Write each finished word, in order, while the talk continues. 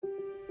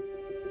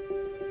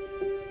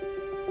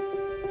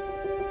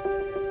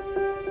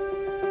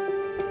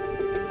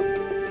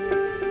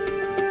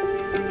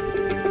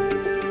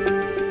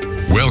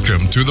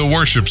Welcome to the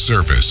worship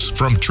service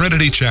from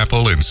Trinity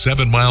Chapel in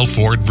 7 Mile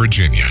Ford,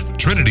 Virginia.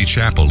 Trinity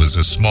Chapel is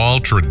a small,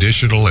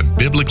 traditional, and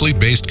biblically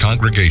based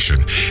congregation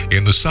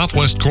in the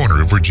southwest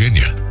corner of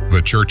Virginia.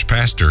 The church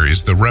pastor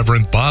is the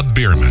Reverend Bob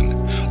Bierman,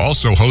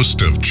 also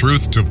host of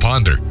Truth to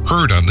Ponder,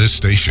 heard on this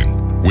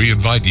station. We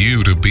invite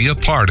you to be a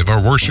part of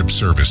our worship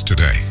service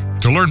today.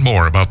 To learn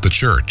more about the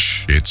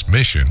church, its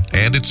mission,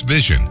 and its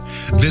vision,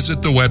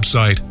 visit the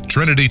website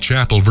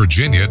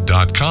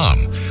trinitychapelvirginia.com.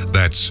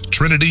 That's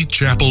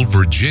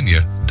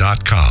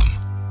trinitychapelvirginia.com.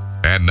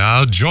 And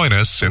now join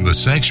us in the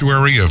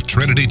sanctuary of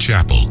Trinity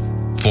Chapel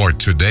for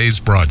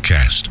today's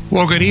broadcast.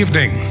 Well, good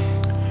evening,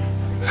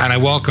 and I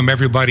welcome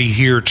everybody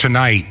here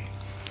tonight,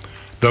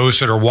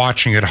 those that are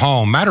watching at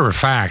home. Matter of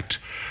fact,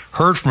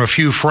 heard from a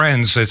few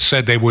friends that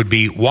said they would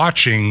be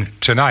watching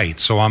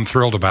tonight, so I'm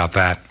thrilled about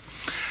that.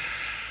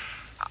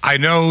 I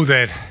know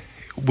that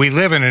we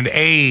live in an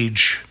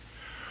age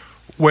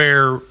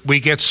where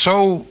we get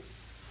so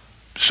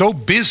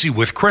busy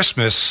with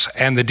Christmas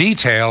and the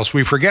details,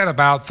 we forget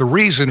about the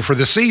reason for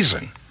the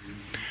season.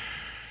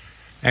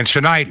 And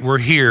tonight we're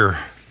here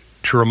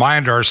to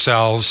remind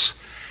ourselves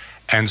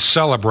and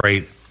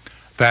celebrate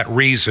that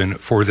reason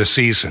for the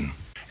season.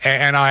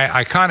 And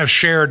I kind of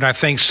shared, and I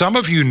think some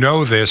of you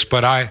know this,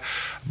 but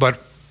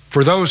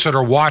for those that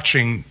are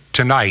watching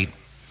tonight,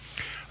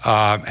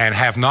 and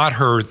have not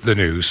heard the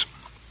news,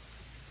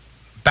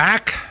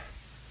 back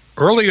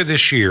earlier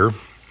this year,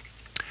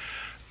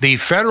 the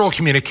Federal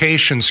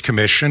Communications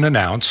Commission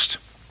announced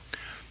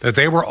that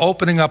they were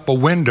opening up a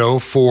window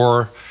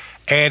for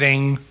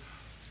adding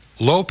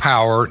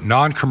low-power,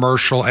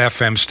 non-commercial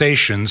FM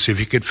stations if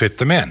you could fit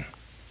them in.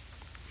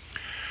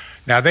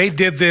 Now, they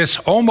did this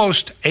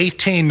almost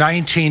 18,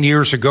 19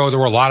 years ago. There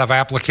were a lot of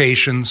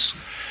applications.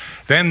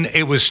 Then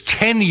it was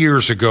 10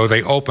 years ago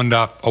they opened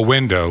up a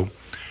window.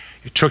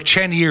 It took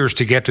 10 years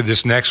to get to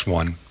this next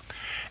one.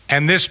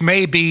 And this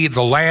may be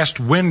the last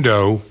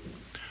window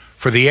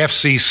for the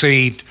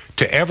FCC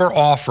to ever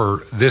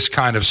offer this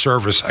kind of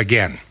service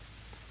again.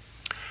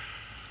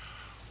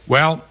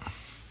 Well,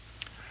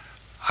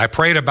 I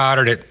prayed about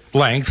it at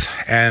length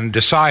and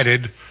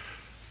decided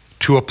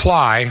to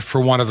apply for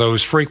one of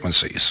those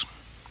frequencies.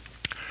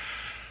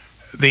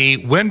 The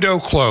window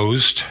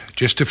closed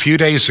just a few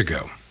days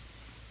ago,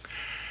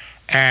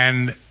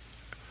 and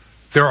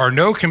there are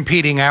no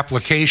competing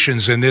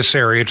applications in this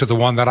area to the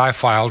one that I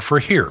filed for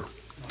here,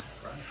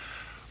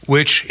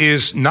 which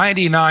is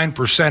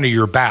 99% of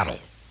your battle.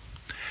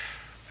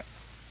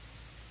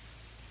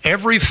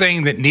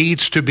 Everything that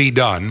needs to be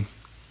done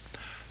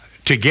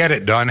to get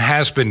it done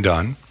has been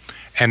done,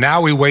 and now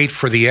we wait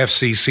for the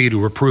FCC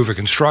to approve a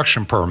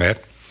construction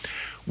permit,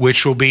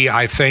 which will be,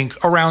 I think,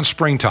 around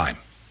springtime,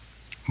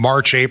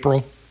 March,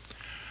 April.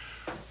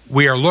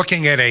 We are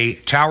looking at a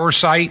tower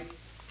site.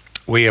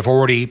 We have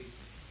already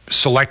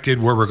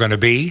selected where we're going to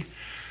be.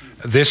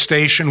 This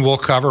station will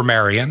cover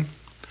Marion,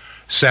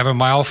 7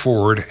 Mile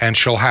Ford, and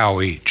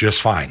Chilhowie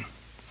just fine.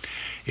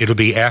 It'll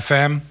be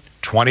FM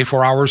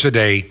 24 hours a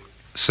day,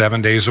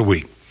 7 days a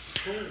week.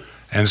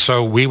 And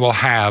so we will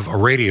have a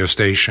radio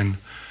station.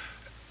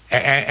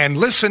 And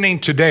listening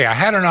today, I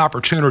had an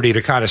opportunity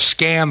to kind of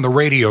scan the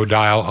radio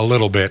dial a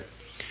little bit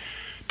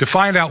to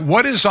find out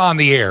what is on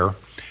the air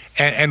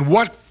and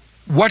what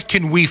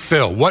can we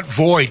fill, what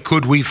void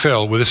could we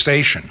fill with a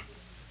station.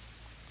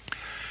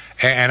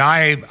 And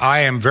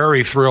I am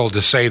very thrilled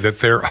to say that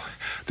there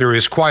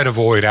is quite a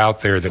void out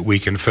there that we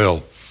can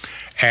fill.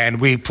 And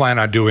we plan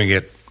on doing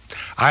it.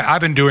 I've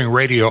been doing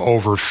radio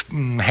over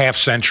half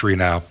century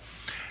now.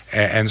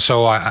 And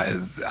so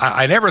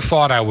I never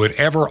thought I would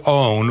ever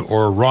own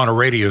or run a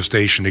radio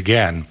station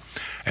again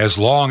as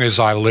long as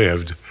I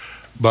lived.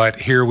 But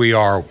here we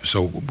are,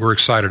 so we're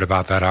excited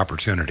about that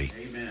opportunity.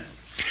 Amen.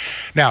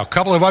 Now, a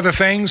couple of other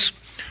things.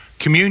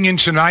 Communion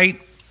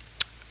tonight,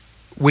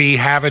 we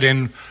have it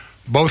in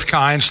both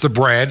kinds, the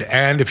bread,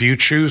 and if you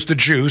choose the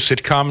juice,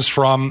 it comes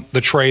from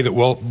the tray that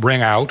we'll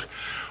bring out.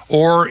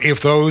 Or if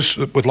those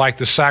would like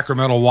the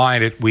sacramental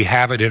wine, we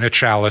have it in a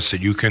chalice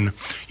that you can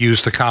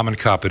use the common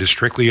cup. It is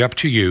strictly up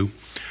to you.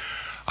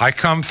 I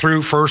come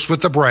through first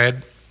with the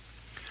bread,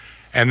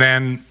 and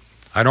then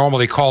I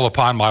normally call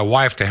upon my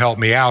wife to help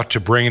me out to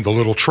bring the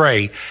little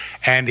tray.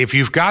 And if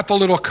you've got the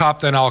little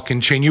cup, then I'll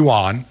continue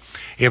on.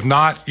 If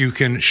not, you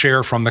can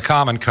share from the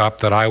common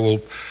cup that I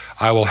will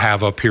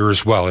have up here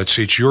as well. It's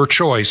your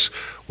choice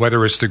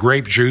whether it's the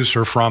grape juice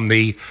or from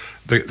the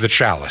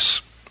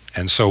chalice.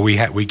 And so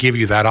we give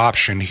you that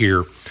option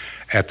here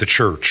at the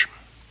church.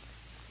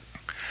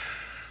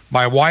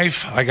 My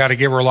wife, I got to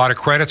give her a lot of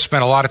credit,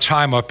 spent a lot of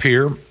time up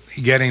here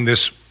getting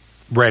this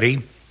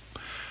ready.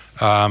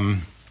 I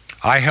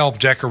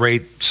helped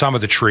decorate some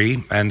of the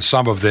tree and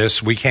some of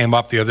this. We came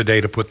up the other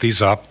day to put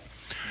these up.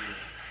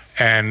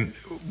 And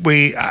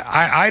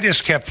I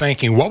just kept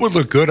thinking, what would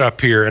look good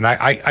up here? And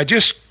I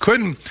just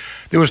couldn't,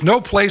 there was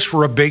no place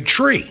for a big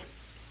tree,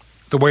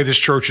 the way this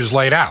church is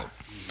laid out.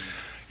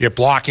 You're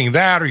blocking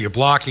that or you're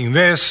blocking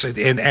this.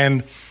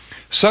 And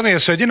suddenly I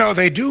said,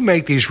 they do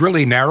make these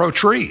really narrow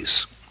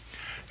trees.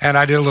 And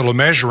I did a little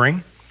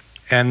measuring,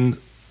 and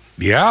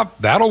Yeah,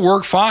 that'll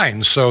work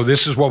fine. So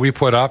this is what we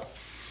put up.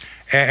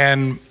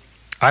 And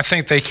I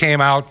think they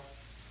came out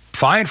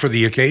fine for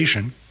the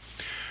occasion.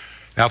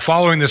 Now,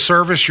 following the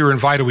service, you're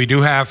invited. We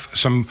do have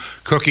some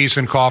cookies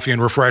and coffee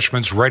and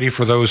refreshments ready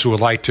for those who would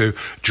like to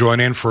join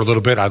in for a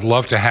little bit. I'd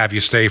love to have you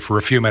stay for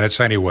a few minutes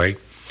anyway.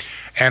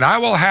 And I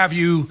will have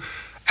you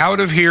out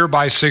of here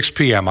by 6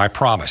 p.m., I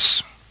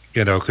promise,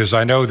 because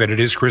I know that it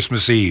is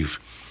Christmas Eve.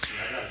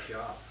 I got a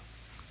shop.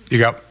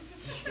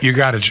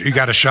 You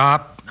got a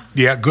shop?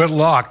 Yeah, good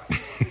luck.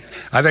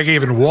 I think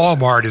even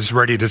Walmart is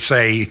ready to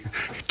say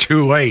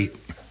too late.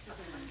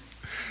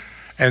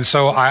 And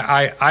so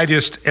I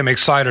just am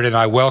excited, and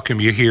I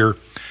welcome you here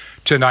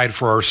tonight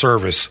for our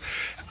service.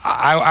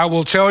 I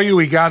will tell you,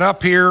 we got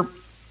up here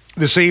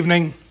this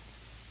evening,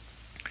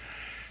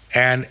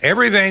 and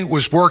everything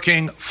was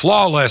working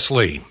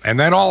flawlessly. And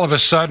then all of a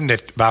sudden,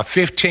 at about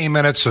 15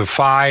 minutes of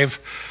 5,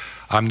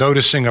 I'm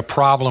noticing a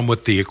problem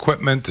with the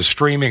equipment, the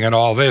streaming, and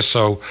all this.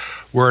 So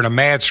we're in a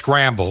mad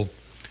scramble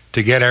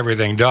to get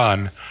everything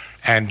done.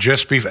 And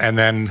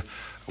then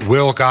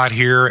Will got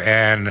here,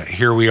 and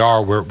here we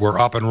are. We're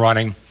up and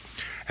running,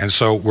 and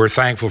so we're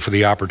thankful for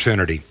the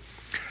opportunity.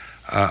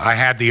 I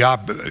had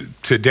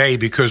today,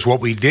 because what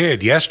we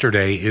did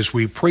yesterday is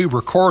we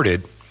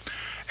pre-recorded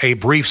a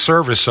brief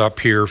service up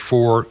here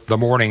for the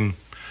morning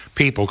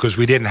people because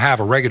we didn't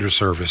have a regular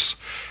service,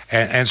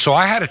 and so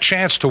I had a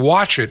chance to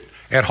watch it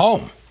at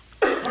home,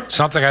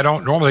 something I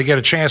don't normally get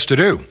a chance to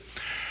do.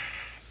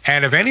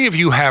 And if any of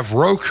you have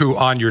Roku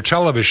on your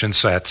television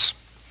sets,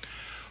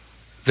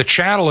 the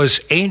channel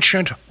is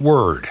Ancient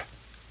Word.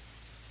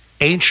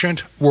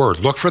 Ancient Word.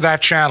 Look for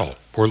that channel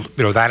or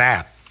that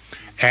app,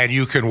 and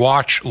you can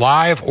watch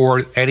live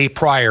or any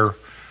prior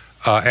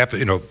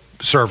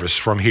service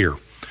from here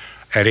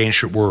at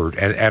Ancient Word.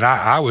 And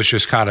I was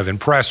just kind of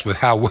impressed with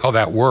how well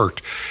that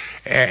worked.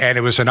 And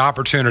it was an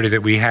opportunity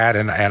that we had,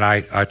 and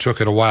I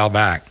took it a while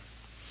back.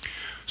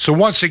 So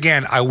once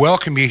again, I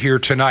welcome you here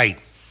tonight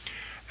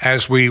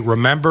as we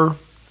remember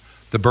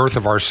the birth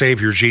of our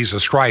Savior,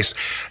 Jesus Christ.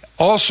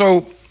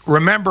 Also,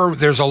 remember,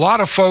 there's a lot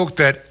of folk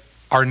that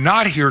are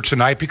not here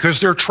tonight because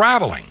they're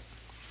traveling.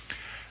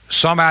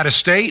 Some out of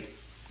state,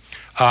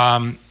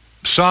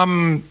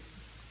 some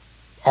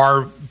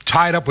are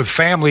tied up with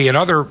family and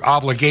other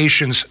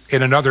obligations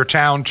in another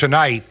town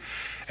tonight.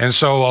 And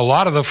so a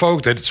lot of the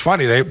folk it's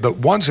funny, the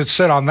ones that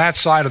sit on that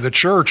side of the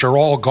church are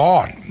all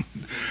gone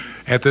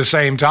at the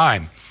same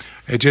time.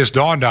 It just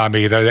dawned on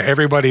me that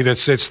everybody that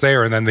sits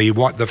there, and then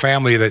the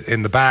family that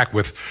in the back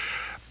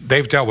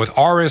they've dealt with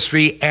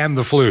RSV and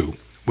the flu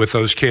with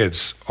those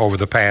kids over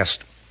the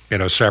past,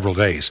 several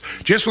days.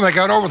 Just when they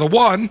got over the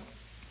one,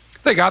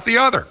 they got the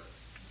other.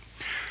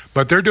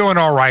 But they're doing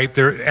all right.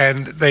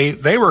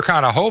 They were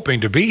kind of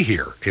hoping to be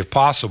here, if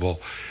possible.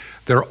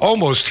 They're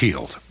almost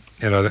healed,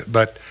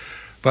 But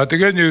the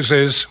good news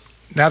is,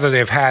 now that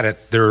they've had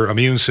it, their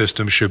immune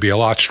system should be a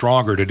lot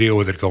stronger to deal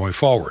with it going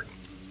forward.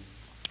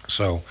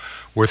 So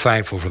we're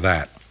thankful for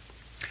that.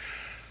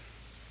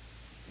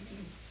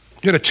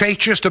 I'm going to take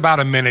just about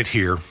a minute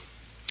here,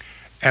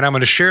 and I'm going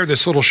to share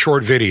this little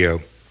short video.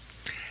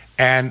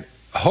 And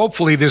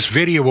hopefully this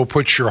video will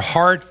put your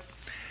heart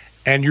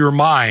and your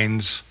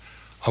minds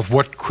of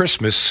what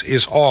Christmas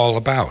is all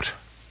about.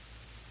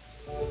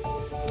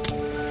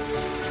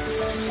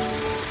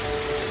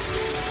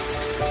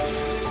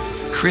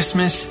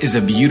 Christmas is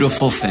a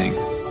beautiful thing,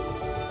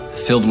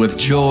 filled with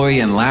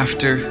joy and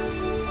laughter,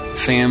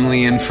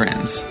 family and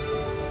friends.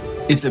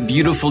 It's a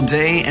beautiful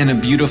day and a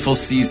beautiful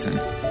season,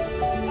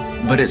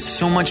 but it's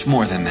so much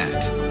more than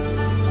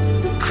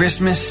that.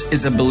 Christmas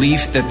is a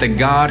belief that the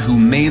God who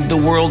made the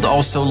world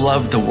also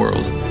loved the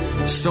world,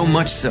 so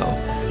much so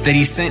that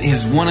he sent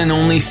his one and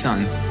only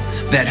Son,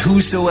 that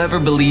whosoever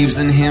believes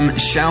in him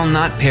shall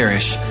not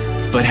perish,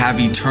 but have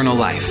eternal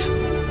life.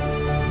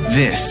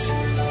 This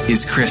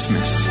is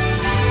Christmas.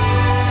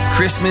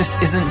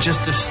 Christmas isn't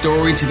just a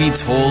story to be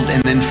told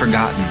and then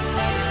forgotten,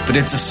 but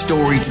it's a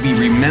story to be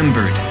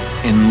remembered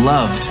and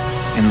loved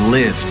and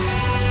lived.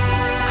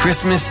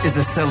 Christmas is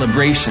a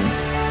celebration,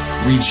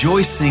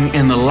 rejoicing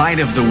in the light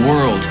of the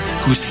world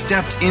who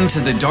stepped into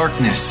the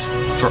darkness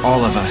for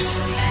all of us.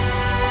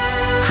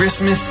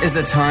 Christmas is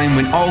a time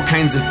when all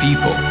kinds of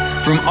people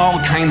from all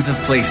kinds of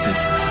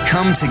places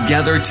come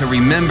together to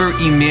remember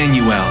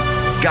Emmanuel,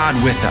 God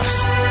with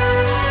us.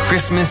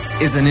 Christmas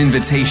is an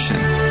invitation.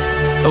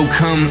 O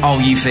come,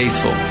 all ye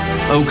faithful.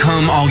 O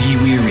come, all ye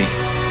weary.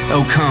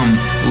 O come,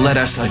 let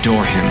us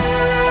adore him.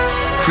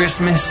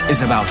 Christmas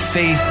is about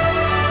faith,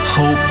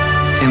 hope,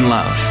 and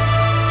love.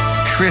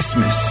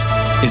 Christmas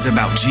is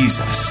about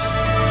Jesus.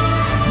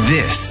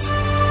 This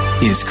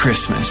is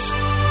Christmas.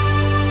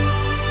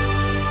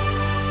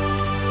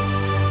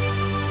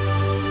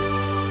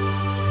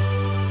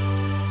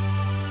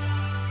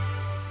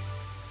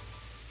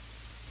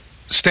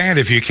 Stand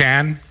if you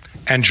can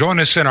and join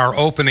us in our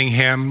opening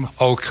hymn,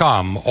 O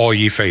Come, All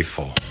Ye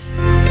Faithful. O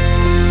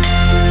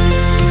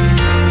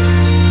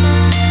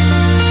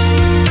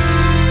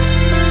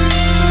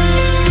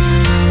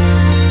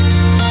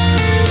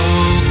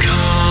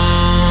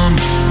come,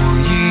 all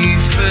ye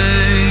faithful.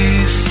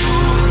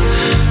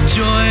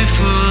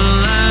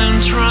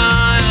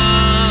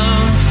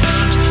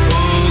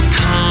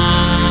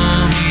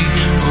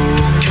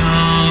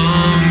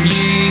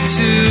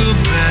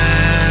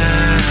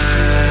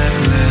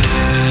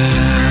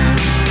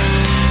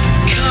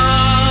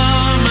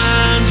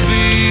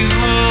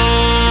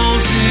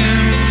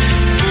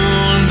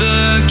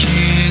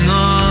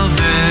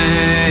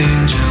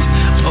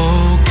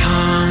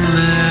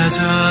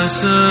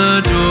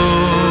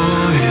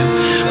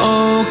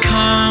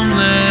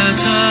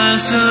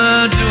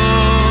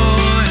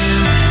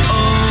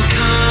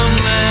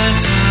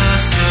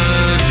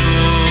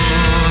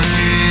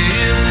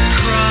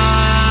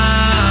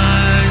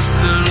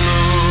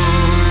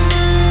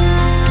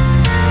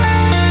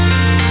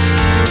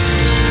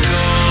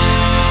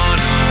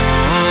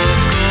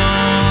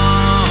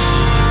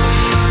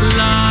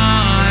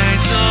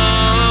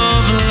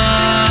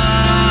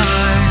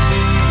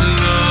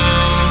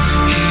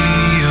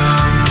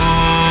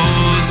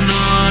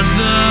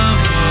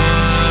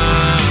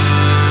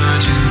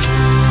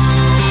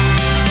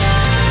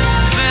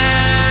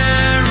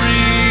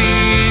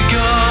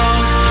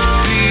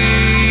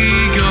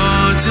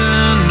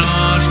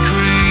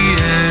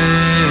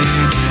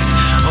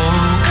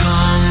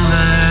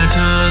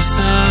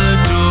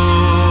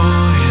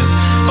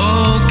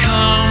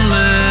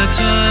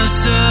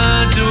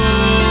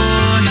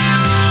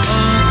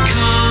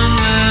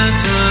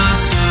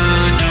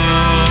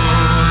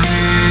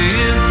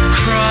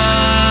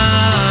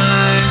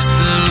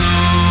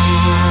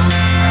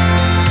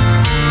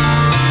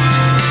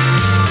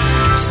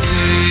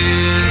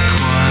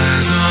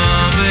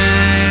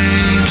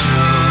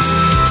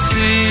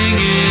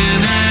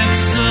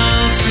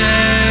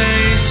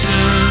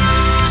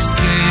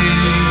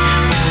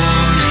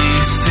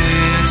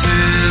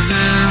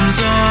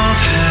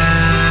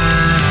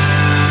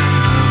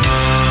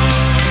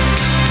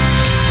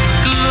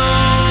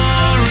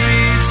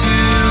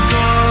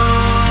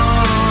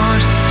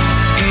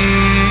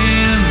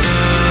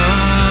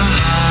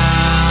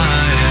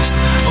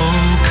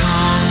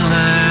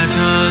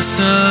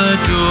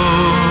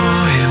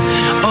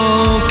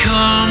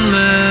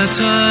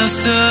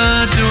 us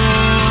adore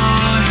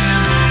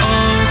him.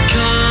 Oh,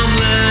 come,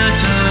 let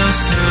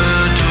us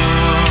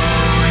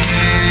adore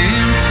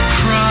him,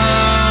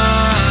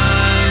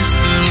 Christ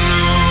the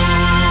Lord.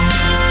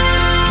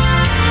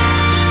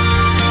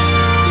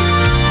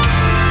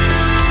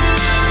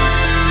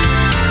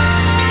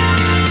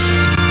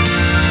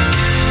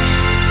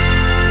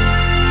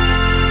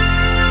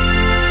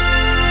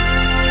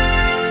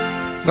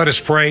 Let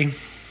us pray.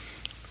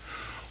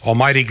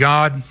 Almighty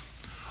God,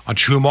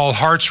 unto whom all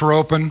hearts are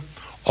open,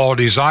 all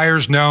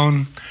desires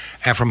known,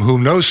 and from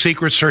whom no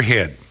secrets are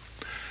hid,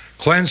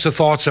 cleanse the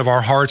thoughts of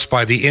our hearts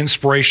by the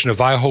inspiration of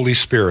thy Holy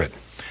Spirit,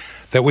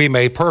 that we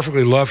may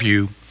perfectly love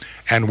you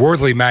and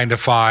worthily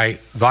magnify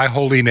thy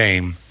holy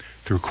name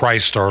through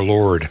Christ our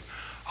Lord.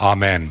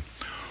 Amen.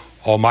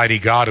 Almighty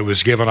God, who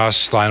has given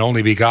us thine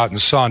only begotten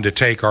Son to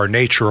take our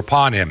nature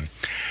upon him,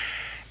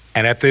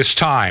 and at this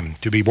time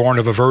to be born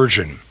of a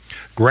virgin,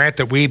 grant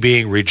that we,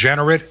 being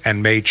regenerate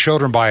and made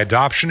children by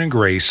adoption and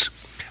grace,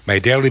 may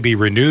daily be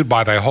renewed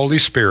by thy Holy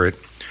Spirit,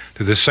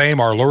 through the same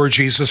our Lord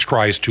Jesus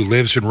Christ, who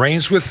lives and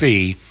reigns with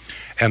thee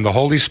and the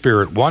Holy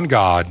Spirit, one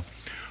God,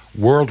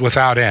 world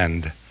without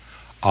end.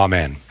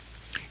 Amen.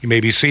 You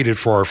may be seated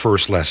for our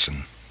first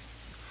lesson.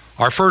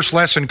 Our first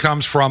lesson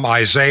comes from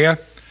Isaiah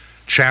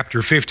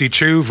chapter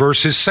 52,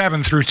 verses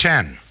 7 through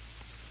 10.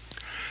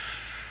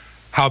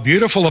 How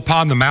beautiful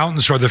upon the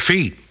mountains are the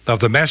feet of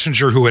the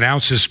messenger who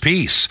announces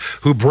peace,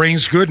 who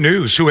brings good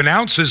news, who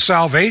announces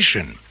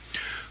salvation,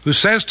 who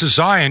says to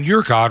Zion,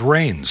 your God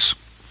reigns.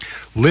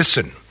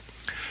 Listen,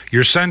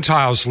 your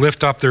Gentiles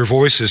lift up their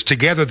voices.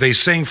 Together they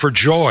sing for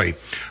joy,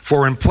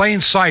 for in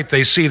plain sight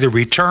they see the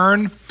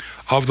return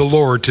of the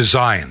Lord to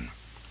Zion.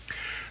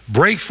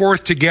 Break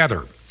forth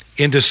together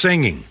into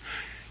singing,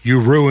 you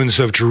ruins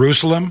of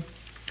Jerusalem,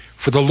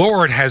 for the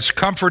Lord has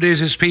comforted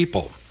his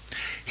people.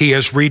 He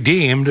has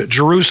redeemed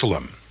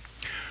Jerusalem.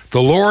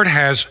 The Lord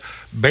has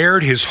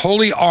bared his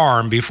holy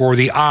arm before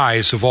the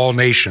eyes of all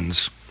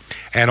nations,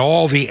 and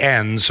all the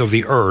ends of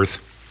the earth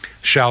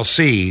shall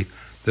see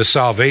the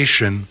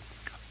salvation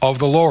of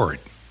the Lord.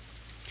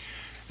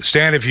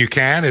 Stand if you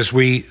can as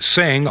we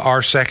sing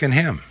our second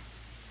hymn.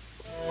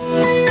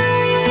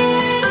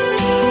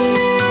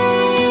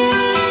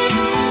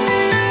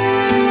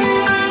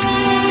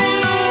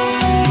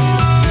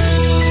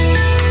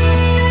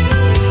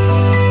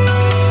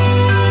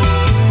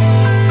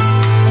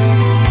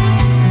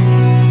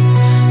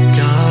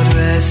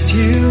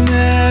 You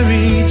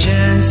merry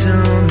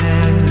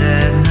gentlemen,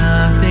 let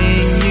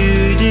nothing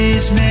you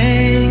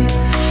dismay,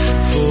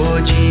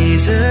 for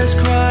Jesus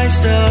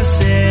Christ our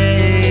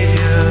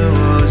Savior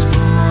was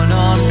born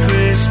on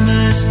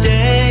Christmas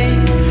Day,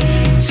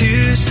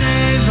 to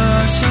save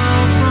us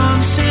all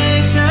from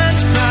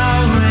Satan's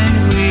power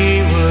when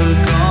we were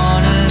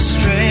gone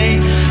astray.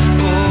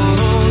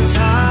 Oh,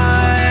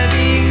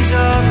 tidings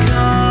of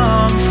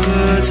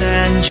comfort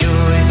and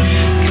joy,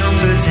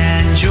 comfort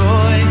and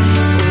joy.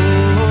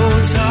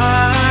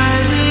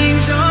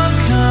 Tidings of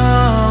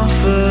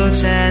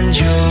comfort and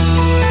joy.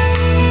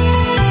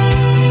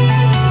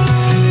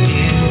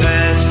 In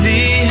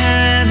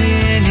Bethlehem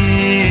in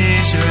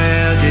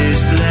Israel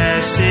this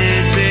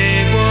blessed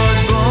babe was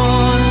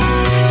born,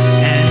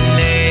 and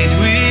laid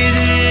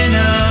within a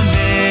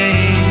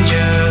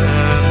manger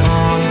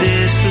upon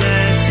this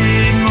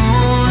blessed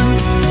morn,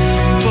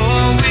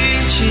 for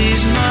which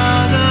his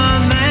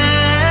mother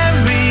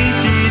Mary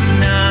did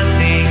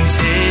nothing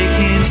take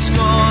in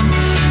scorn.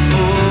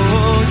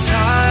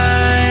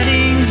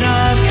 Tidings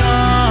of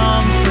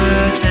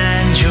comfort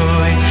and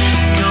joy,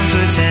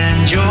 comfort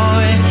and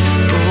joy.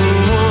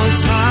 Oh,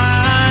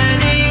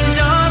 tidings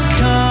of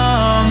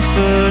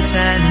comfort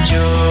and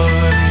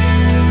joy.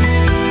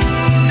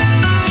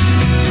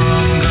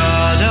 From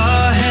God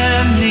our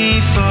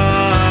Heavenly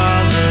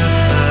Father,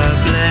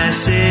 a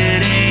blessed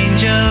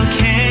angel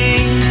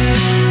came,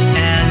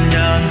 and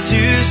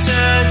unto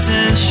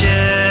certain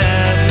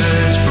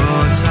shepherds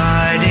brought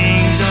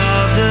tidings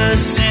of the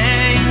same.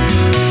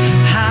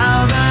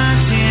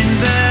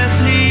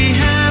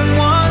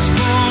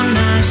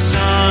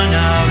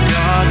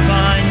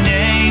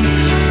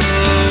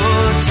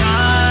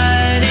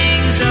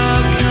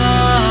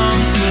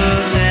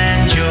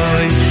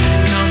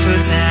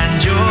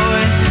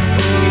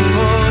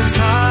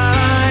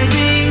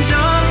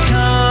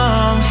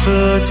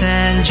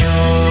 And joy.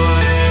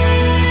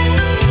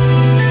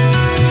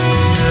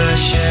 The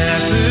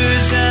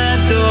shepherds at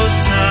those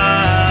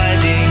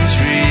tidings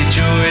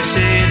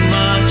rejoiced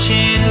much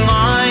in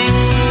mind,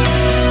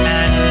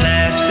 and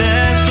left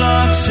their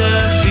flocks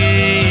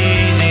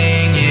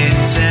a-feeding in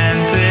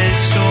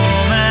tempest,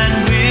 storm,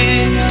 and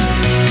wind,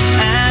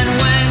 and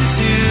went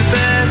to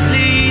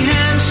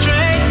Bethlehem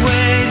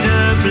straightway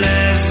the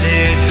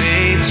blessed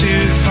babe to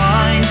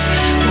find.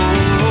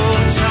 Oh,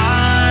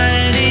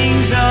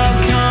 tidings of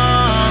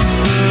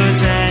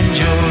and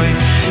joy.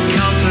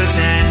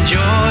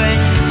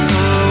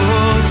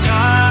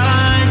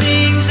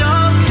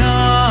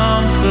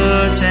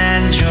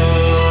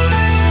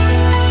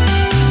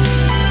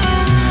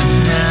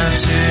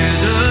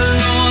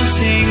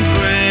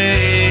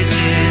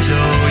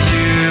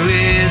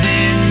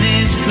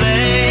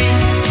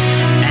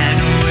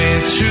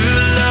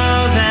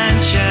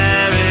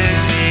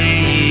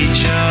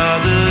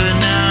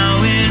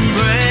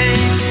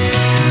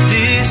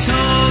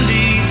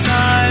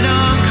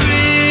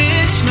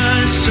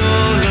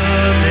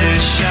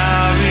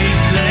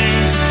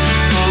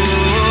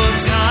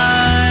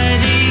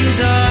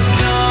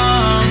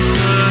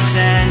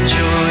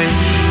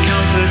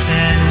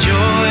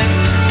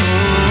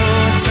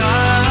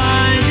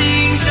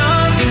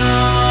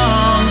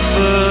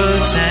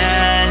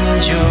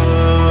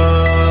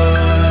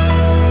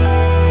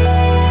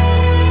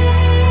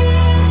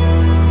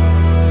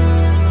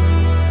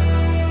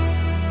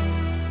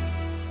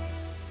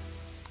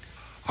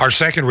 Our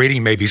second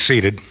reading, may be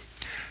seated,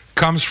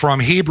 comes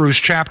from Hebrews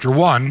chapter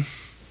 1,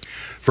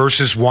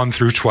 verses 1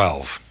 through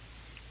 12.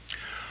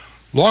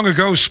 Long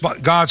ago,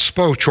 God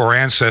spoke to our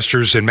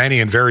ancestors in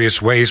many and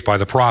various ways by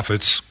the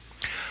prophets,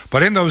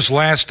 but in those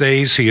last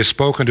days he has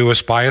spoken to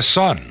us by a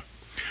Son,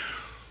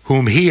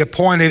 whom he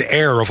appointed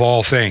heir of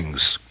all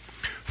things,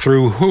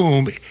 through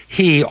whom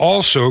he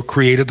also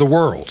created the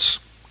worlds.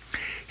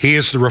 He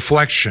is the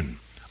reflection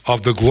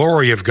of the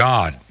glory of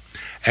God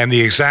and the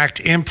exact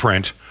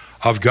imprint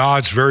of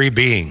God's very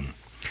being,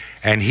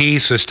 and he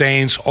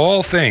sustains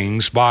all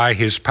things by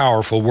his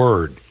powerful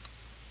word.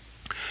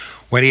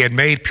 When he had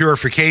made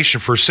purification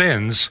for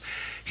sins,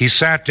 he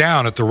sat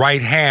down at the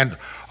right hand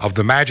of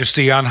the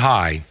Majesty on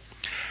high,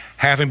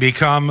 having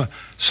become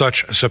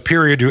such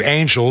superior to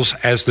angels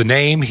as the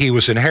name he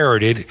was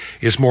inherited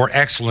is more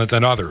excellent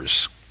than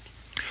others.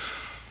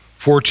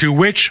 For to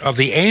which of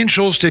the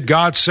angels did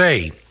God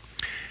say,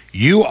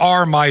 "You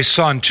are my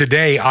son,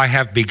 today I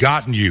have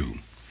begotten you"?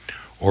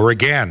 Or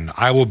again,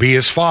 "I will be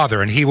his father,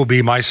 and he will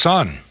be my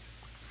son"?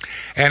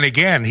 And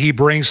again, he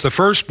brings the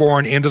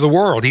firstborn into the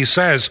world. He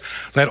says,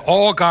 "Let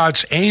all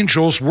God's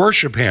angels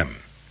worship him."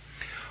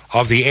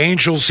 Of the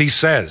angels he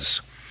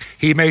says,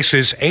 "He makes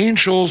his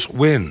angels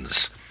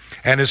winds,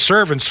 and his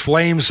servants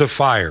flames of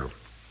fire."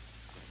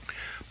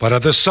 But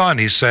of the Son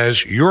he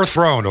says, "Your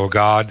throne, O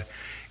God,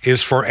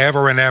 is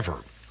forever and ever,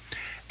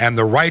 and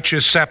the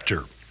righteous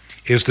scepter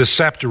is the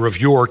scepter of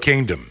your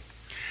kingdom.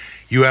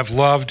 You have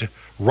loved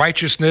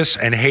righteousness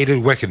and hated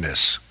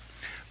wickedness.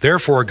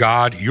 Therefore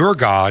God, your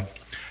God,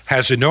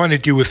 has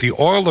anointed you with the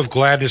oil of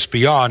gladness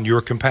beyond your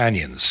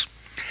companions.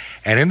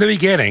 And in the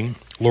beginning,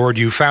 Lord,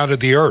 you founded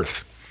the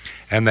earth,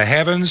 and the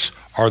heavens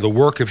are the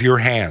work of your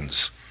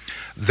hands.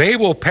 They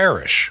will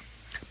perish,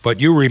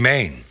 but you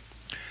remain.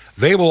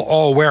 They will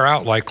all wear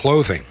out like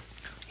clothing.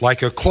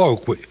 Like a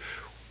cloak,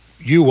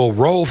 you will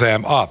roll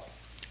them up,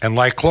 and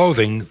like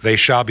clothing they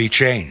shall be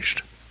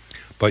changed.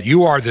 But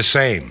you are the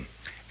same,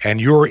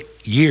 and your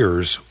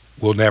years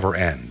will never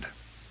end."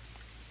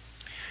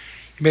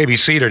 You may be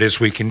seated as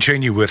we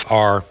continue with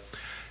our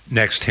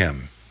next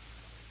hymn.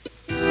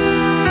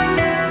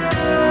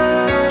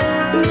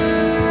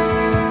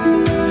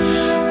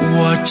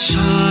 What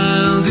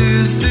child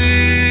is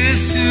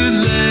this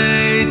who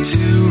laid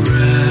to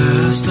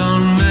rest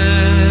on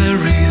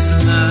Mary's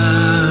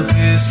lap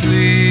is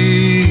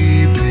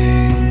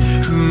sleeping,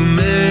 whom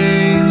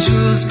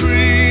angels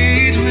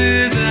greet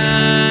with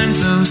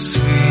anthems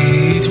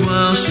sweet,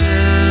 while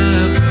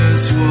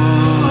shepherds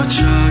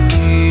watch are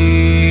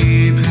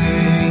keeping?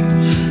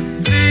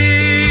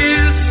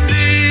 This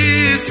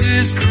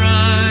is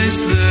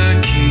Christ the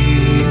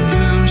King,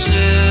 whom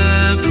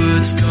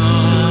shepherds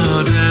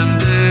guard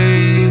and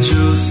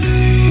angels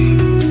sing.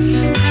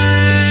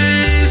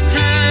 Haste,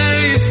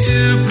 haste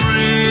to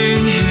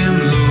bring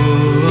him,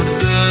 Lord,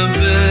 the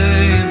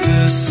babe,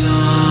 the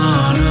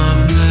Son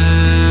of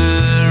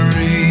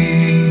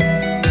Mary.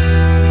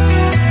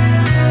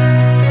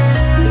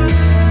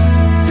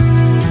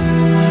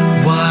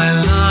 Why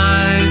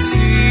lies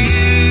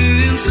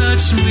he in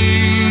such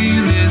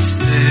mean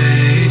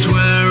estate,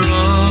 where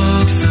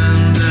ox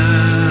and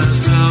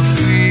ass are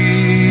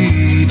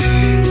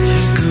feeding?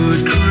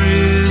 Good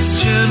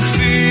Christian,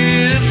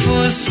 fear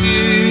for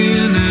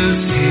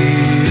sinners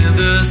here,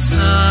 the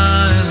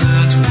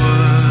silent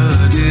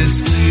word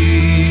is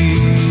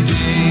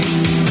pleading.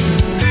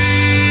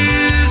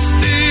 This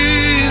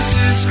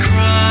is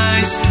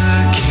Christ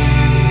the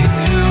King,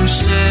 whom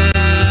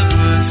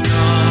shepherds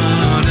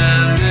guard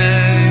and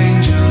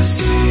angels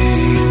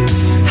sing.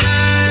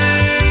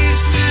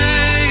 Haste,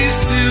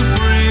 haste to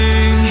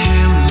bring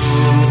him,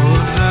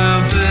 Lord, the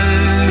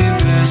babe,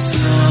 the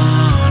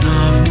Son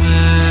of Mary.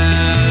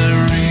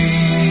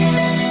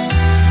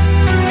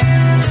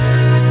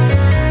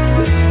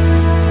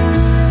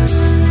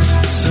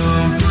 So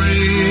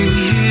bring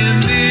him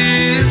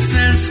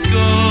incense,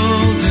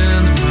 gold,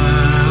 and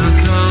myrrh,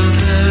 come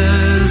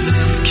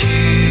peasant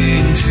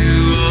king to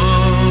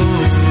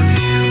own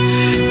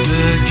him.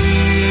 The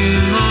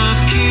King of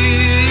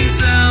kings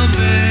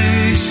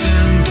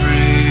salvation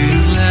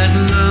brings, let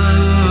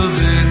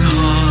loving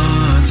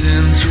hearts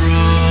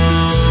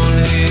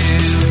enthrone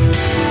him.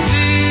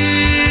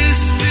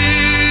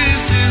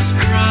 This is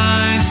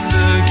Christ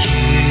the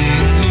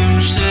King, whom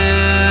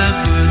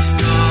shepherds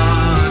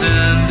guard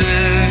and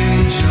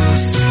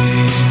angels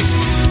sing.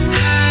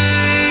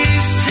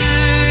 Haste,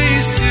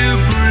 haste to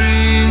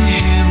bring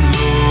him,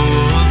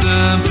 Lord,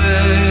 the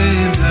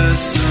babe, the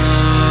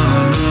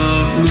Son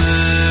of Mary.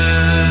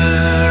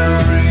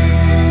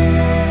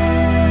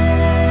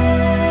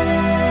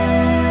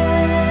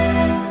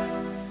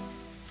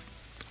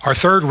 Our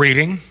third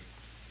reading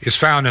is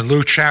found in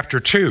Luke chapter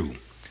 2,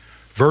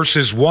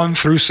 verses 1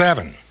 through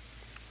 7.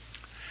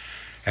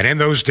 And in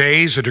those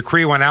days a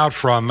decree went out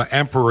from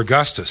Emperor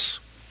Augustus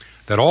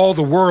that all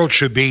the world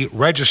should be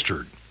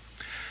registered.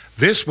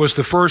 This was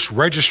the first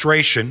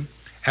registration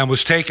and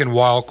was taken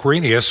while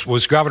Quirinius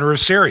was governor of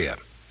Syria.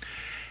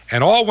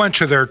 And all went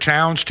to their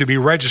towns to be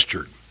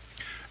registered.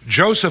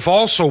 Joseph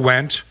also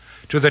went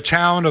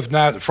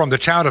from the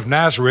town of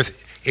Nazareth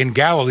in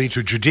Galilee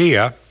to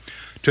Judea,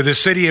 to the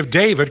city of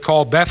David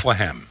called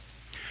Bethlehem,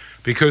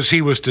 because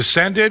he was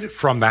descended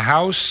from the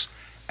house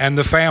and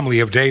the family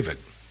of David.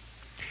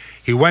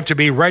 He went to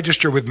be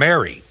registered with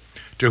Mary,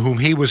 to whom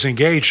he was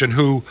engaged and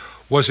who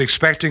was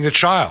expecting a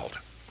child.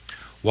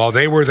 While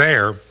they were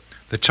there,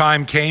 the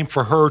time came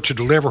for her to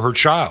deliver her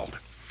child,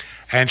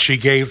 and she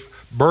gave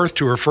birth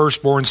to her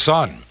firstborn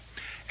son,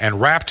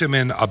 and wrapped him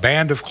in a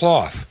band of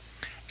cloth,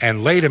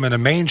 and laid him in a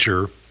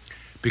manger,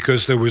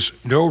 because there was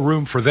no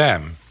room for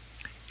them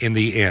in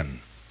the inn.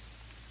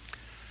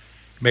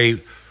 May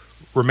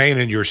remain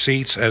in your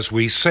seats as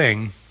we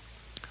sing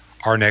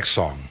our next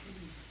song.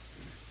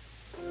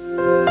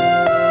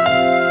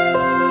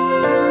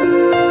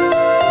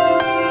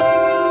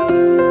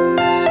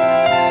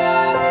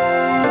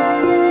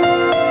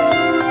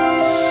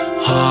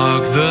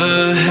 Hark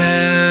the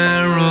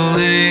herald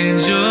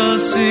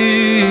angels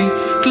sing,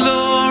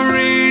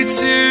 glory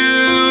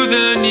to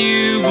the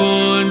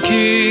newborn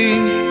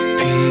King.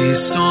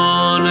 Peace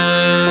on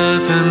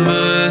earth and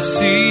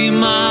mercy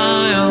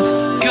mild,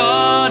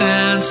 God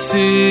and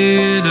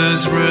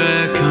sinners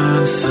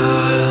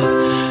reconciled.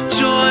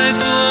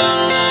 Joyful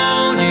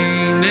all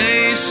ye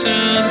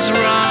nations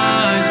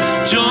rise,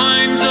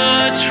 join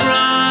the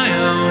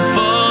triumph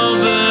of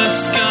the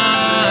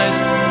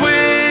skies.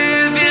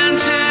 With the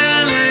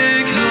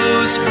angelic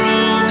host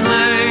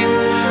proclaim,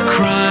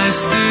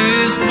 Christ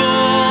is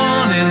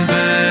born in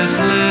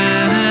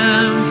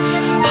Bethlehem.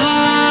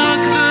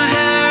 Hark the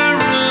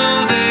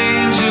herald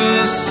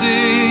angels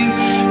sing,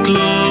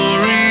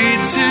 glory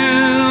to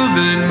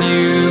the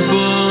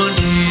newborn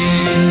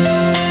King.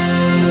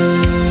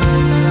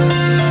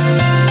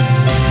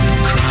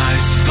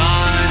 Christ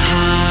by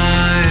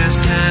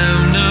highest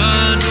heaven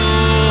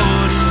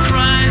adored,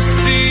 Christ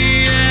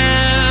the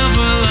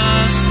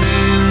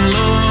everlasting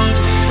Lord.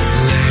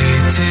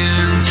 Late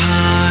in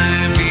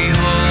time,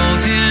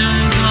 behold him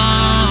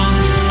come,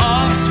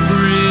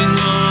 offspring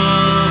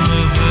of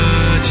a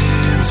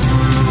virgin's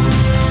womb.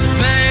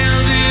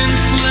 Veiled in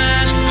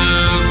flesh, the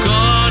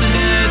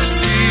Godhead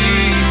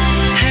see.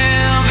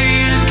 Hail the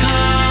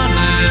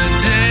incarnate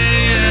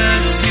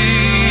deity.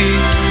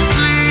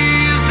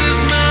 Pleased as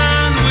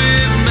man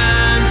with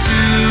man to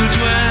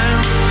dwell,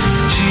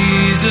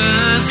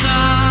 Jesus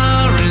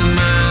our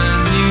Emmanuel.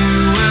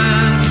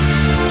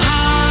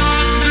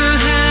 Hark the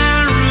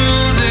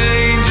herald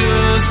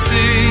angels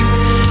sing,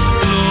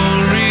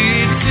 glory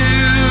to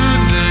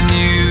the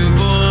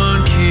newborn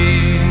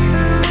King.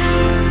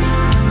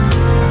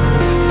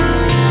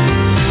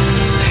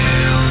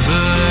 Hail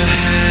the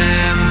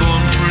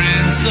hand-born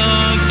Prince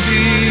of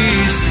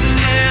Peace.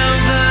 Hail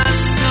the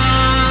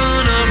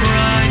Son of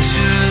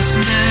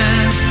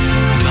Righteousness.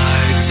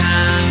 Light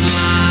and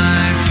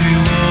life to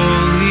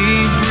all he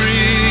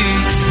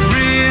brings,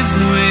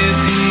 risen with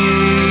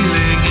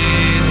healing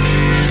in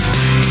his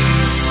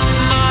wings.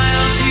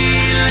 Mild he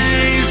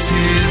lays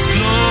his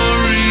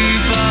glory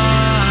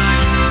by,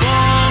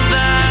 born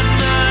that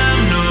man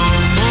no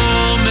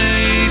more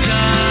may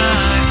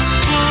die.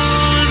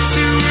 Born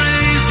to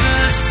raise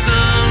the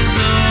sons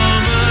of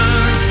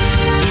earth,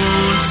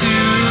 born to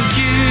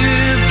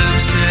give them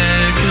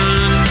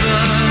second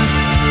birth.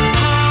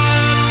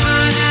 Hark the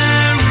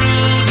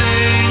herald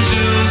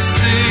angels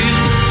sing,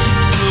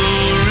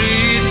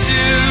 glory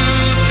to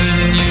the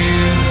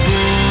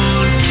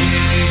newborn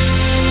King.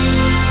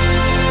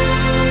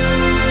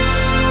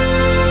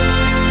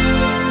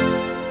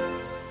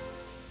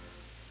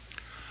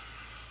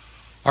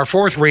 Our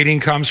fourth reading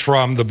comes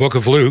from the book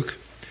of Luke,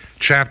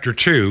 chapter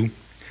 2,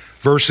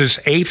 verses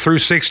 8 through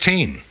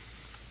 16.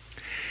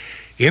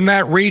 In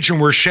that region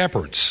were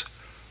shepherds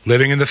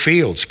living in the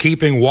fields,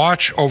 keeping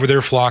watch over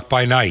their flock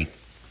by night.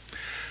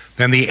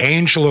 Then the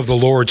angel of the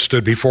Lord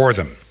stood before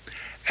them,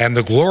 and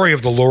the glory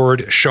of the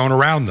Lord shone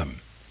around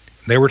them.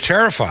 They were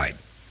terrified.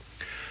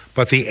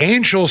 But the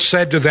angel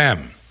said to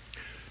them,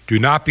 "Do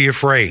not be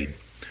afraid,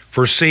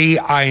 for see,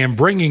 I am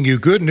bringing you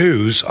good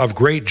news of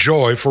great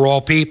joy for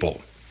all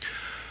people.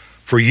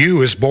 For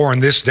you is born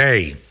this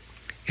day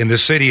in the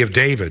city of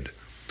David,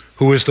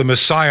 who is the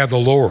Messiah, the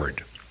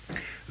Lord.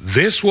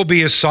 This will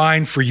be a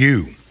sign for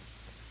you.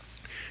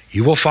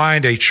 You will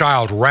find a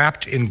child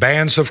wrapped in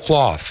bands of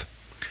cloth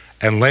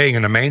and laying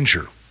in a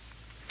manger."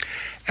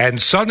 And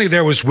suddenly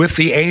there was with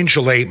the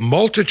angel a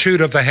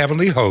multitude of the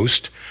heavenly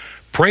host,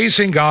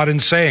 praising God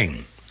and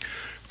saying,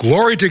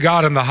 "Glory to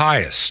God in the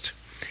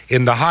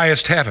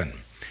highest heaven,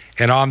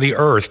 and on the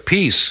earth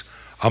peace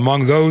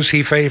among those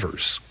he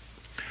favors."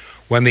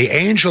 When the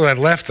angel had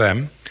left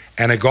them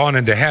and had gone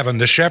into heaven,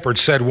 the shepherds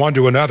said one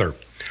to another,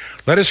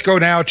 "Let us go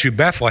now to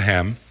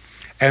Bethlehem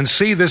and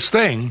see this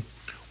thing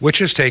which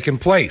has taken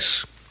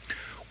place,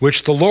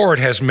 which the Lord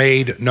has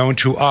made known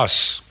to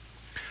us."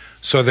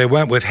 So they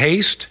went with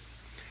haste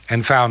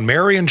and found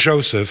Mary and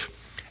Joseph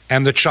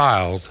and the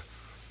child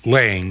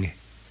laying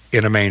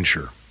in a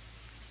manger.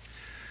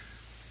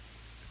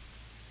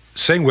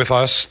 Sing with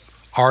us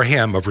our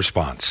hymn of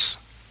response.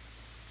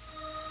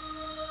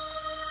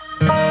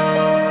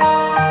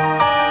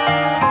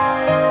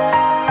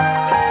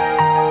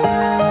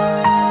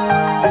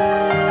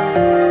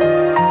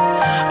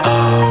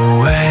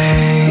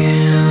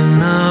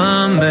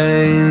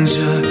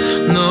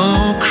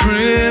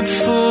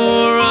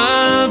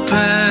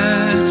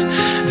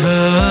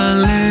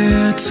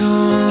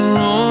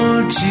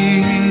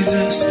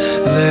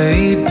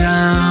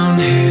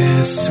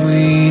 his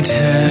sweet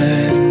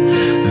head.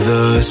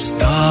 The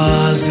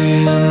stars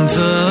in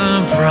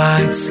the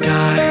bright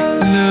sky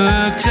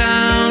looked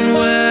down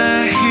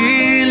where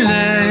he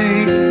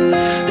lay.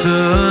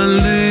 The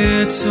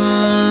little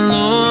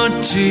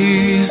Lord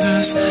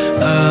Jesus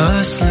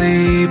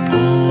asleep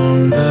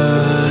on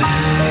the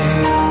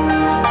hay.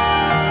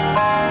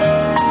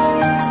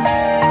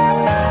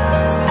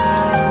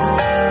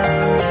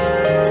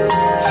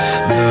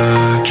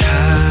 The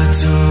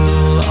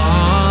cattle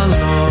are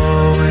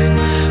lowing,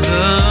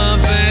 the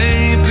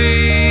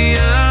baby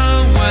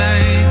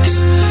awakes,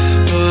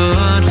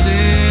 but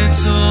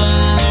little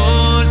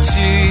Lord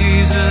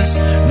Jesus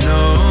no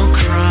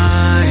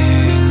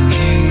crying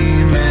he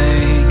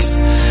makes.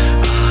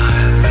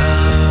 I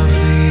love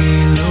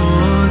thee,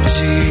 Lord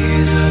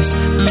Jesus.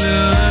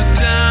 Look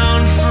down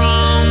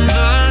from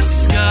the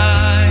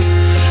sky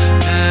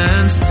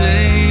and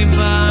stay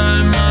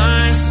by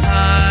my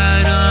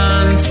side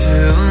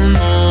until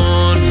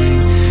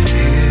morning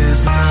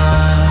is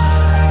nigh.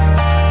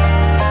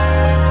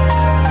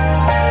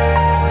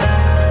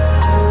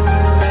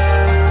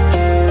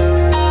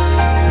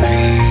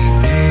 Be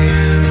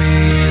near me,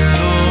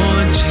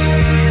 Lord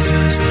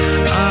Jesus.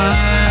 I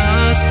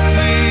ask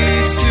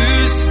thee to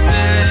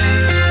stay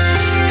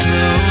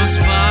close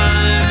by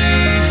me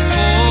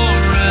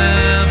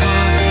forever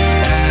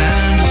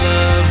and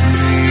love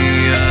me,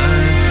 I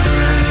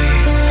pray.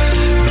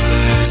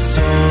 Bless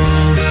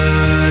all the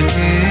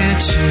dear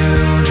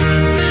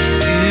children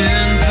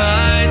in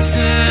thy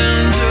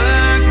tender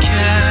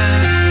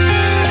care,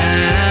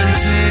 and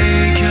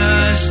take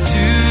us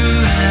to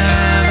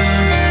heaven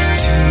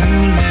to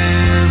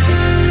live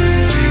with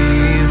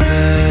thee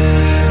there.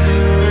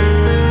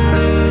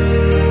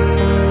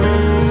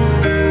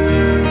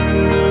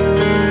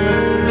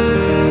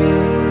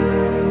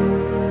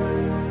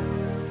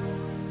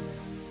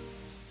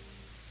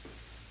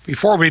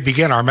 Before we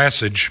begin our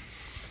message,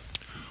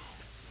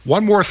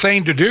 one more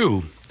thing to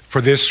do for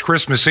this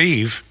Christmas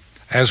Eve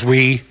as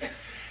we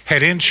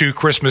head into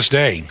Christmas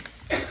Day.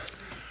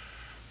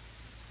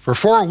 For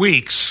 4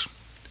 weeks,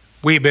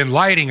 we've been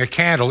lighting a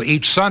candle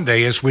each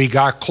Sunday as we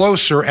got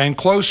closer and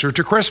closer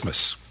to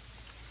Christmas.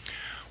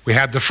 We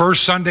had the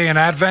first Sunday in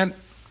Advent,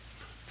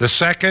 the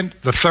second,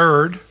 the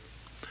third,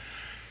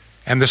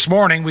 and this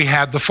morning we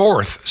had the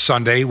fourth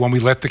Sunday when we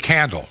lit the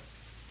candle.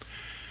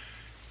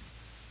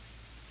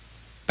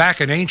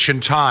 Back in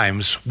ancient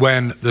times,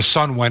 when the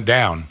sun went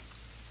down,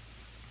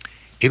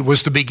 it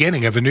was the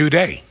beginning of a new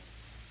day.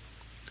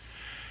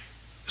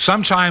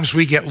 Sometimes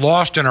we get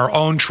lost in our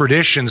own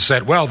traditions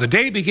that, well, the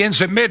day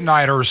begins at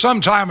midnight or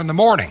sometime in the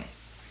morning.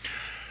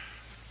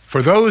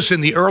 For those in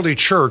the early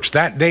church,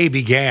 that day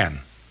began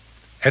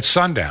at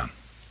sundown.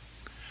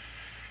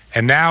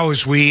 And now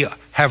as we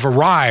have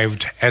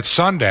arrived at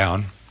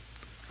sundown,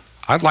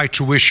 I'd like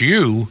to wish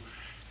you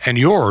and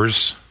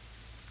yours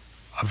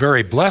a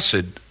very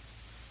blessed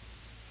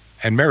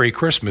and Merry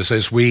Christmas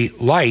as we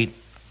light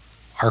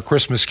our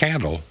Christmas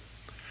candle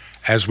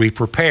as we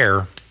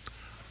prepare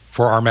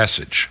for our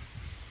message.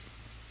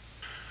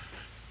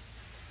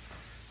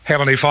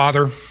 Heavenly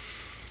Father,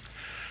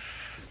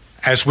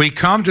 as we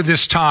come to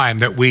this time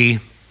that we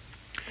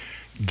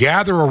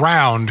gather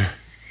around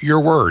your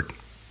word,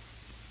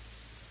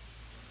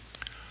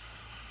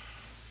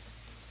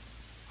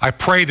 I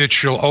pray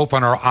that you'll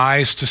open our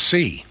eyes to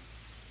see,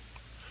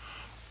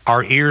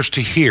 our ears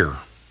to hear,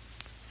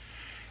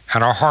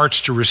 and our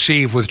hearts to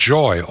receive with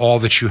joy all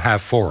that you have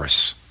for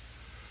us.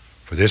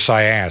 For this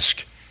I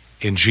ask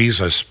in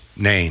Jesus'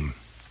 name.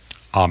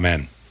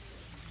 Amen.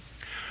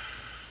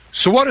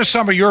 So what are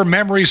some of your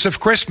memories of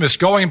Christmas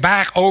going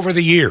back over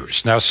the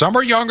years? Now, some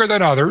are younger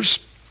than others.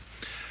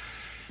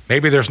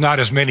 Maybe there's not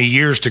as many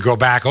years to go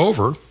back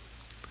over.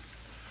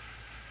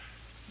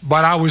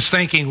 But I was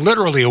thinking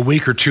literally a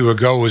week or two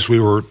ago as we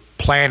were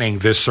planning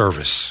this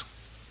service.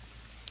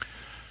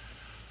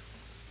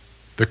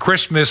 The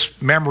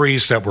Christmas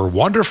memories that were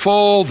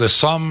wonderful, the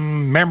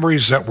some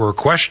memories that were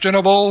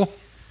questionable,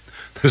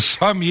 the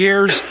some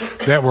years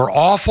that were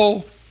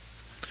awful,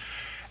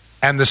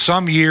 and the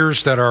some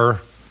years that are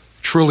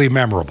truly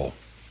memorable.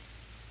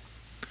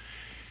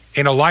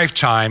 In a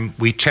lifetime,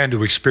 we tend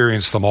to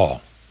experience them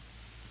all.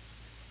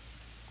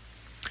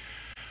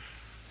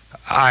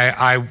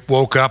 I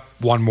woke up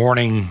one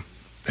morning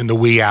in the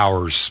wee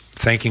hours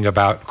thinking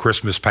about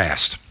Christmas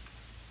past.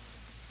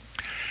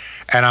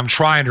 And I'm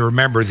trying to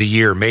remember the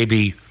year,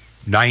 maybe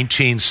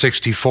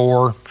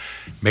 1964,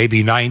 maybe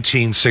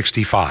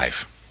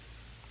 1965.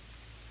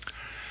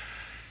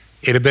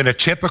 It had been a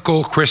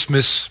typical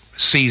Christmas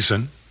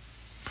season,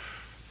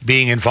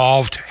 being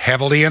involved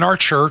heavily in our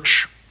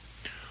church,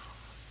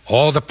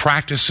 all the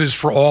practices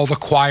for all the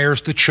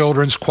choirs, the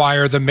children's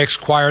choir, the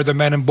mixed choir, the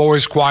men and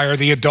boys choir,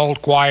 the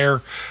adult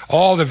choir,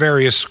 all the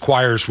various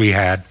choirs we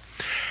had,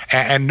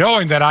 and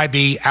knowing that I'd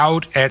be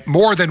out at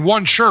more than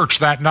one church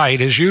that night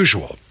as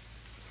usual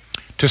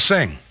to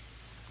sing.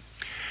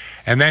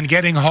 And then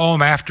getting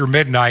home after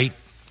midnight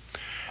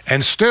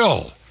and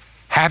still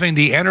having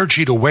the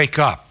energy to wake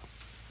up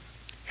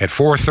at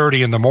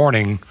 4:30 in the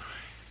morning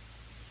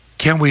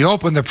Can we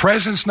open the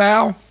presents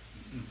now?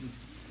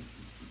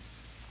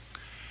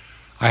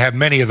 I have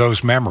many of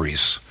those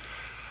memories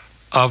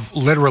of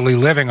literally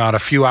living on a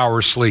few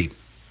hours sleep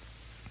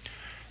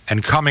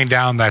and coming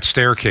down that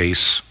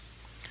staircase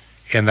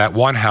in that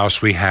one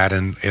house we had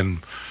in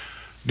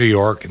New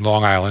York, in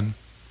Long Island.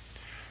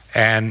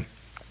 And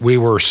we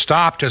were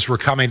stopped as we're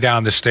coming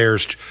down the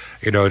stairs,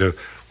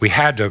 we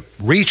had to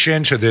reach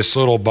into this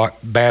little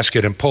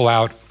basket and pull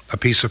out a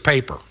piece of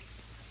paper.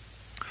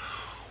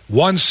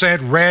 One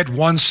said red,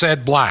 one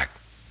said black.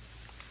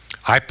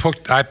 I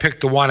picked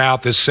the one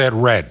out that said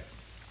red.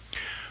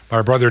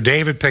 My brother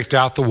David picked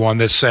out the one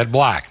that said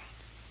black.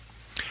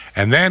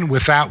 And then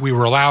with that, we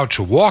were allowed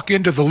to walk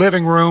into the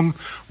living room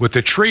with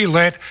the tree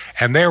lit,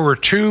 and there were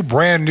two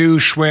brand new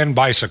Schwinn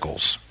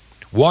bicycles,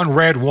 one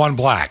red, one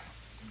black.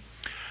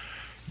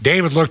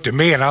 David looked at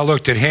me and I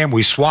looked at him.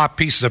 We swapped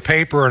pieces of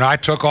paper and I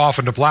took off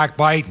in the black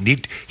bike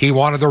and he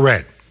wanted the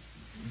red.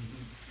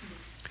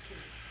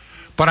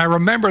 But I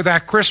remember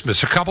that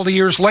Christmas, a couple of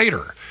years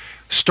later,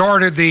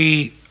 started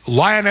the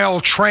Lionel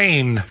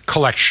train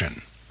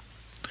collection.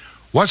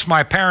 Once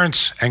my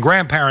parents and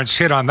grandparents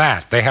hit on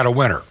that, they had a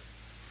winner.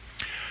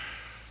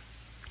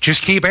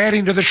 Just keep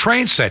adding to the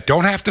train set.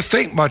 Don't have to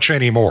think much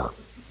anymore.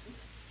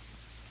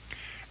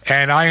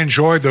 And I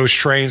enjoyed those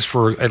trains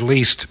for at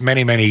least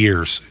many, many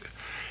years,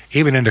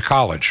 even into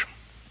college.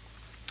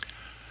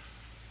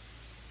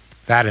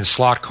 That and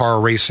slot car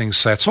racing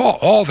sets,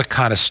 all the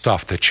kind of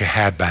stuff that you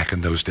had back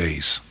in those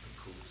days.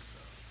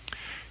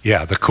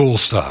 Yeah, the cool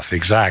stuff,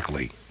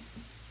 exactly.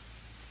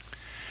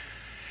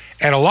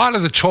 And a lot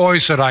of the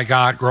toys that I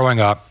got growing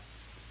up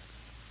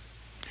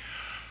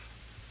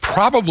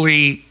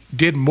probably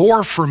did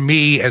more for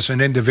me as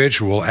an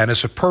individual and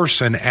as a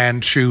person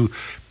and to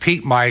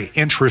pique my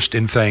interest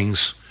in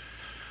things.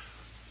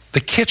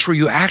 The kits where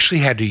you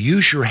actually had to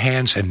use your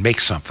hands and make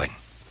something.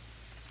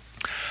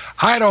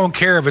 I don't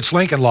care if it's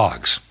Lincoln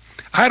Logs.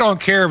 I don't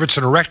care if it's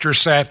an erector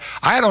set.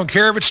 I don't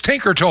care if it's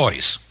Tinker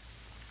Toys.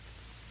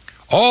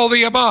 All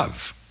the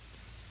above.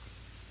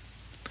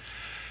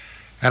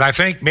 And I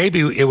think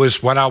maybe it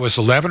was when I was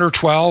 11 or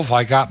 12,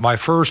 I got my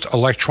first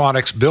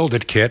electronics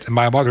build-it kit, and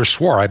my mother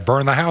swore I'd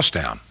burn the house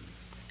down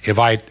if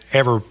I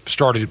ever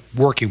started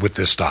working with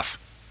this stuff.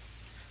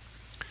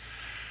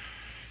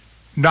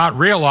 Not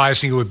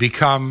realizing it would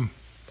become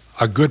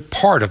a good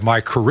part of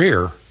my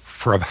career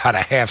for about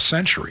a half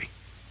century.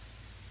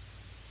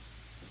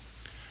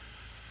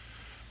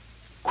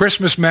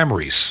 Christmas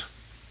memories,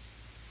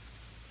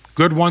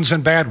 good ones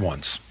and bad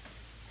ones.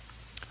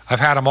 I've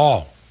had them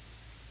all.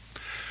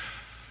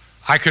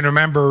 I can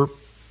remember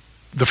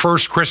the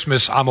first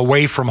Christmas I'm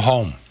away from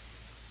home.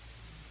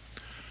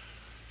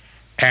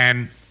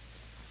 And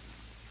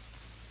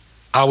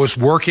I was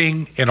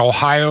working in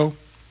Ohio,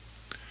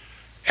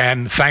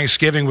 and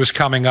Thanksgiving was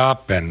coming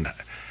up, and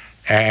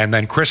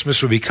then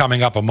Christmas would be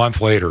coming up a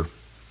month later.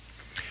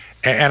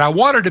 And I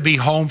wanted to be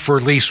home for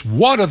at least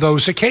one of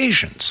those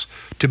occasions,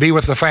 to be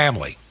with the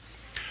family.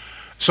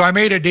 So I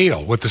made a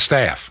deal with the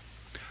staff.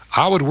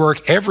 I would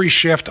work every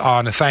shift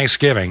on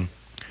Thanksgiving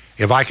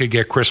if I could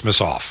get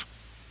Christmas off.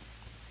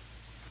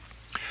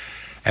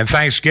 And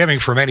Thanksgiving,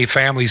 for many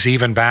families,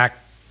 even back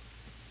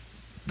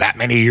that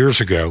many years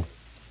ago,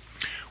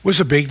 was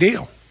a big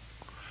deal.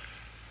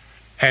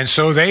 And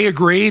so they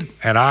agreed,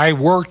 and I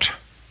worked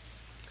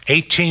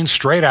 18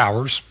 straight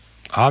hours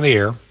on the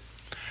air.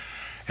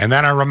 And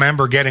then I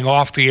remember getting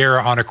off the air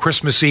on a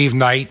Christmas Eve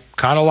night,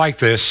 kind of like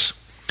this.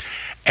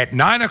 At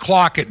 9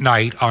 o'clock at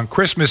night on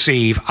Christmas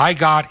Eve, I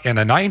got in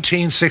a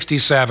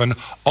 1967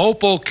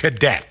 Opel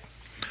Kadett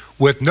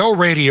with no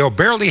radio,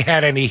 barely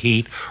had any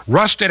heat,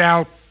 rusted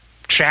out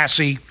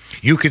chassis.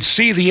 You could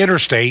see the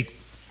interstate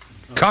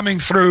coming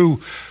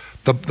through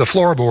the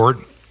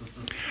floorboard.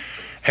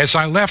 As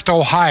I left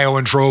Ohio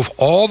and drove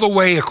all the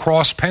way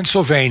across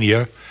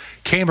Pennsylvania,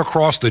 came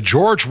across the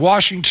George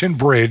Washington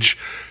Bridge,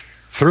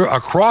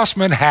 across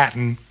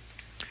Manhattan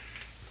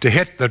to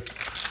hit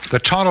the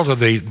tunnel to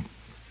the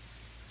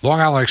Long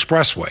Island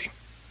Expressway.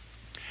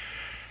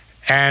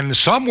 And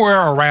somewhere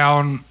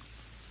around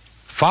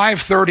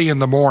 5:30 in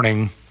the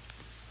morning,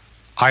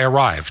 I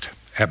arrived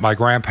at my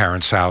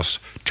grandparents' house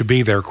to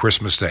be there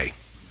Christmas Day.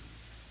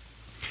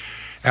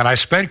 And I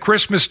spent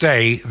Christmas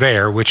Day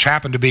there, which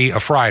happened to be a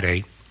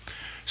Friday,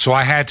 so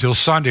I had till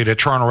Sunday to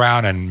turn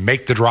around and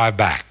make the drive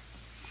back.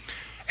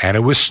 And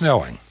it was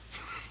snowing.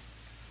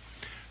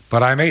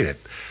 But I made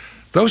it.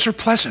 Those are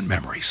pleasant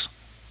memories.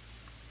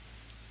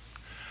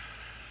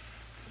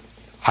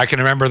 I can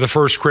remember the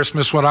first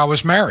Christmas when I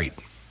was married.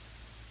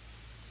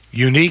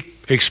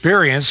 Unique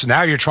experience.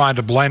 Now you're trying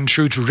to blend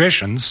true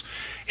traditions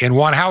in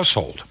one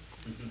household.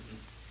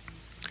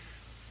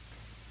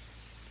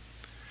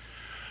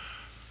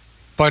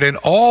 But in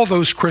all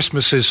those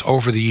Christmases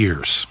over the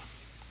years,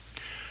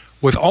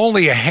 with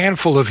only a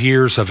handful of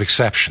years of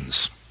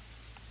exceptions,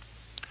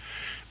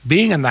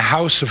 being in the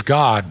house of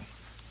God,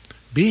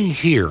 being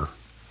here,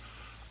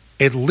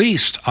 at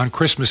least on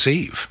Christmas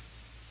Eve,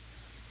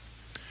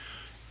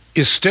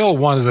 is still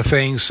one of the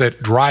things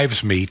that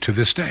drives me to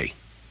this day.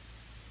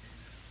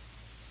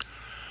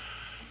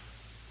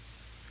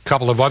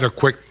 couple of other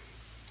quick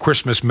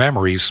Christmas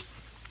memories.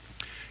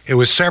 It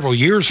was several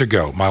years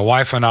ago. My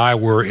wife and I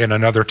were in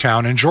another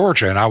town in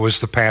Georgia, and I was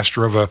the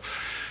pastor of a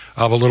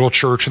little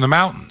church in the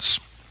mountains.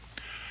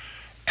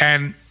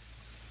 And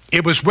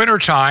it was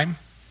wintertime,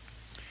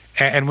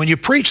 and when you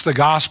preach the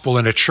gospel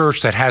in a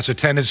church that has a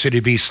tendency to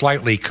be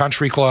slightly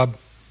country club,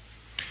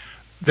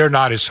 they're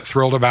not as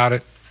thrilled about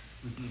it.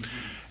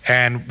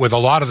 And with a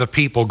lot of the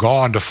people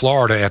gone to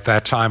Florida at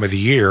that time of the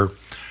year,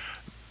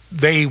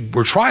 they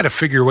were trying to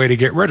figure a way to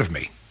get rid of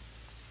me.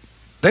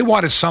 They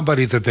wanted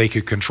somebody that they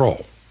could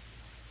control,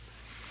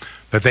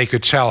 that they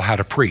could tell how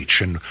to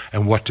preach and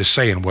what to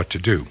say and what to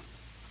do.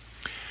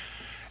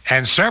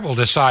 And several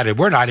decided,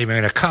 we're not even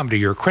going to come to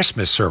your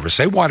Christmas service.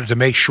 They wanted to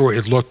make sure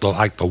it looked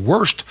like the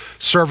worst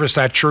service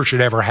that church had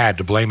ever had,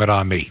 to blame it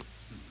on me.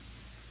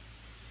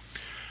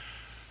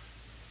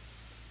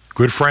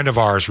 Good friend of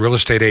ours, real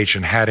estate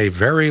agent, had a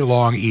very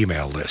long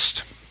email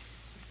list.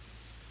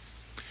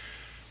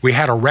 We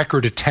had a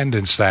record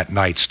attendance that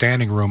night,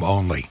 standing room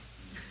only.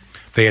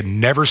 They had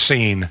never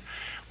seen,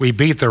 we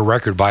beat their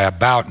record by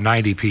about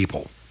 90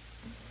 people.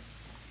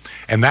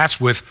 And that's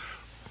with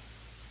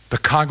the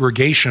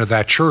congregation of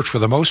that church, for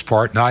the most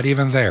part, not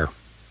even there.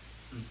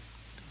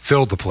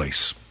 Filled the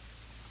place.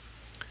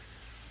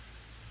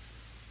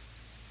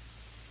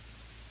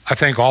 I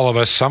think all of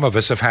us, some of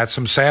us, have had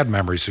some sad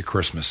memories of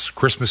Christmas.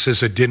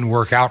 Christmases that didn't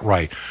work out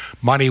right.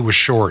 Money was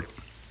short.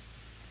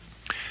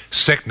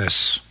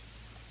 Sickness.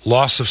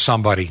 Loss of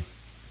somebody.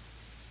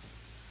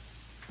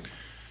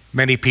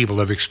 Many people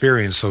have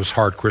experienced those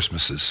hard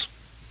Christmases.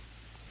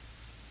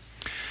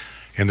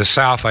 In the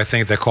South, I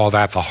think they call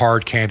that the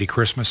hard candy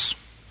Christmas.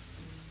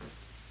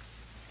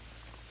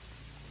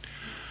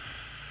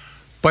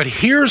 But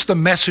here's the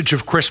message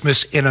of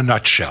Christmas in a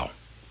nutshell.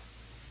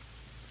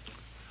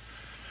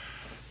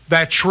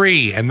 That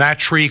tree and that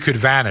tree could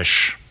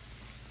vanish.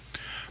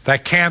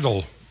 That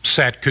candle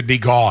set could be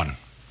gone.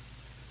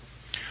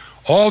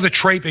 All the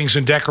trappings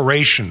and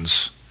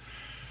decorations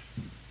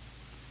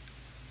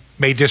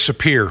may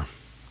disappear.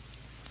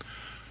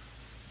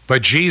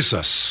 But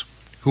Jesus,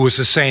 who is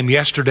the same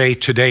yesterday,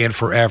 today, and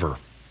forever,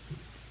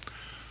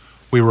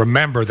 we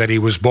remember that he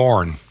was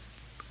born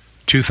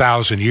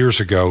 2,000 years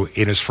ago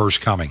in his first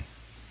coming.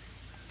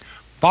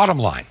 Bottom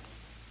line.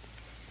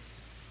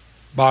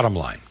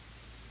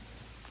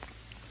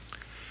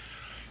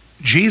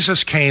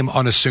 Jesus came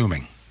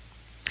unassuming.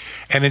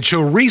 And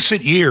until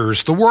recent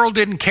years, the world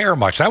didn't care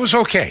much. That was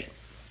okay.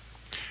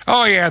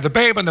 Oh yeah, the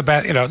babe in the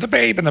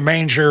babe in the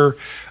manger.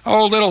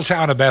 Oh, little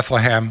town of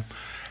Bethlehem.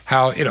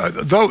 How,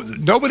 though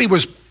nobody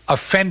was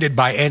offended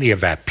by any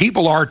of that.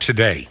 People are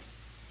today.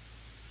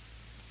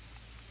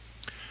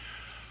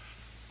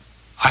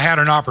 I had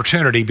an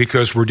opportunity,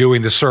 because we're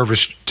doing the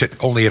service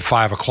only at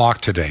 5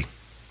 o'clock today.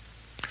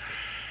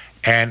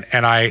 And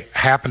I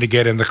happened to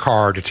get in the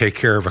car to take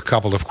care of a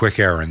couple of quick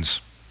errands.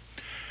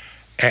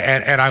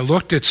 And I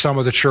looked at some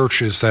of the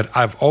churches that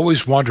I've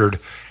always wondered,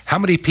 how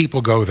many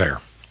people go there?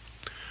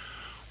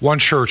 One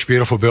church,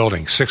 beautiful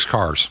building, 6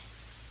 cars.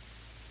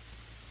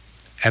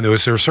 And it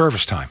was their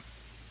service time.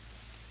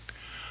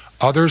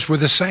 Others were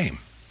the same.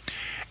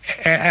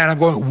 And I'm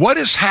going, what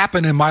has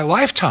happened in my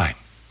lifetime?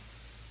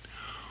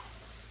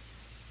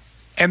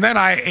 And then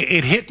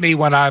it hit me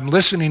when I'm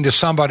listening to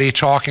somebody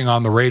talking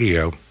on the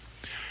radio.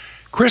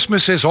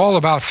 Christmas is all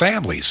about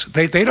families.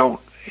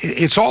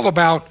 It's all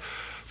about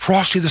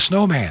Frosty the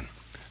Snowman.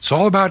 It's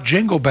all about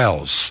jingle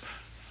bells,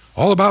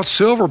 all about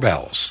silver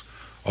bells,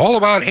 all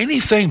about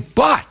anything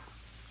but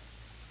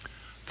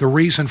the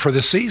reason for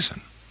the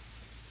season.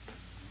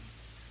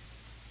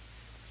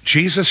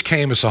 Jesus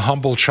came as a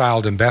humble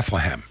child in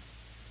Bethlehem.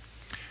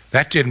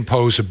 That didn't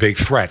pose a big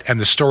threat, and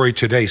the story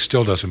today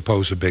still doesn't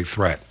pose a big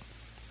threat.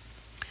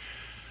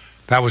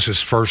 That was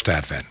his first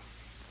advent.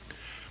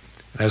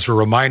 As I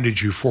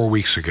reminded you 4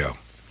 weeks ago,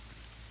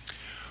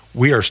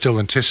 we are still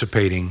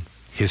anticipating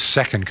his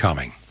second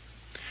coming.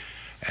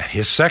 And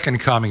his second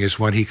coming is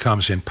when he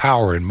comes in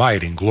power and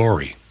might and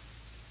glory.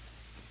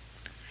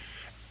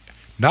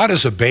 Not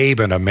as a babe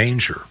in a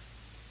manger,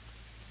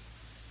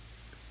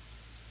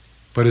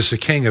 but as the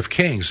King of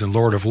Kings and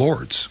Lord of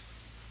Lords.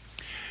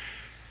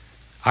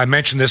 I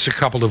mentioned this a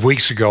couple of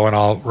weeks ago, and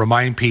I'll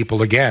remind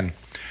people again.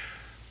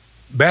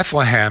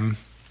 Bethlehem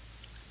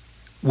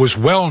was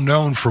well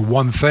known for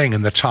one thing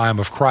in the time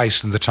of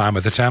Christ and the time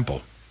of the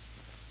temple.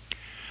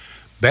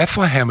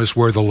 Bethlehem is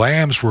where the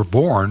lambs were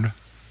born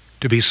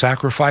to be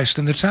sacrificed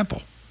in the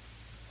temple.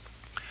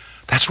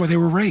 That's where they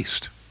were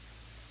raised.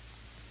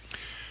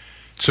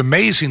 It's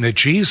amazing that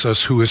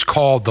Jesus, who is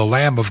called the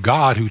Lamb of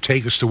God, who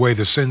taketh away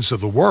the sins of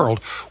the world,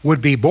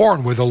 would be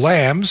born where the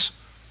lambs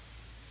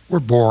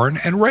were born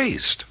and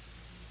raised.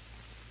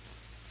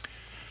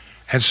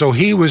 And so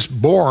he was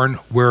born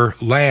where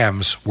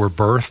lambs were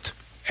birthed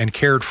and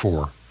cared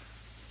for.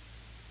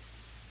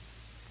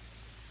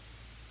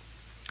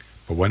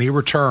 But when he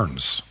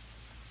returns,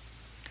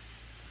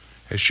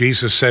 as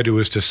Jesus said to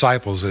his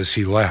disciples as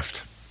he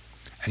left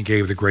and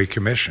gave the Great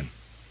Commission,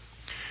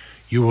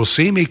 you will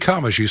see me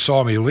come as you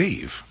saw me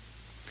leave.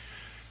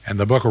 And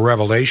the book of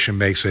Revelation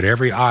makes it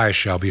every eye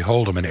shall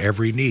behold him and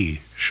every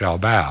knee shall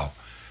bow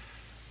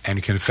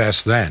and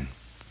confess then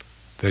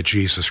that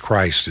Jesus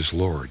Christ is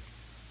Lord.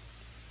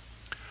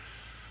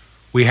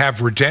 We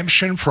have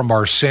redemption from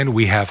our sin.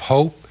 We have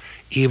hope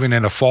even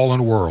in a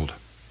fallen world.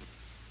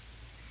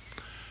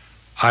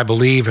 I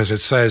believe, as it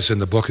says in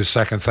the book of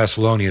 2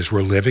 Thessalonians,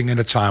 we're living in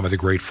a time of the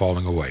great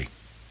falling away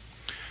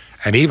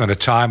and even a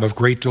time of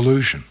great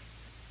delusion.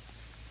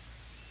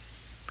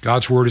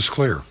 God's word is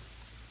clear.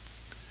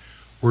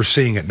 We're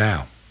seeing it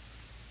now.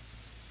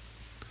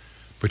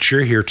 But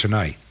you're here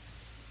tonight.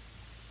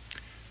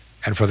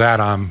 And for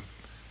that, I'm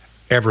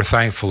ever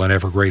thankful and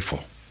ever grateful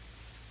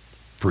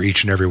for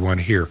each and every one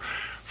here.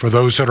 For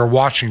those that are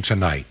watching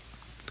tonight,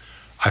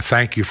 I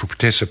thank you for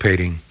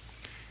participating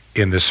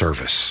in this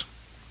service.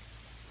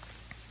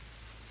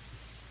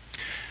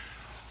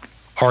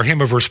 Our hymn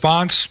of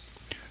response,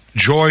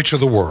 Joy to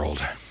the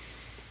World.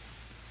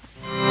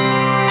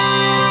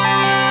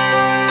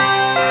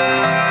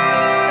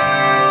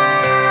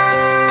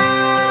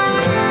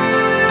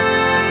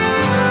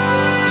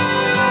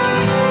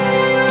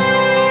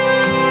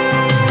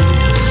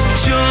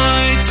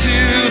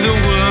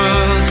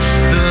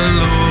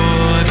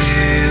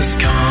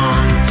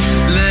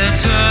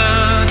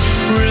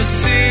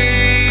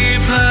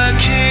 Receive her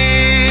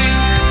King.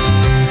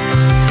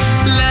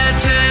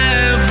 Let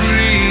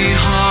every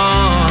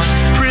heart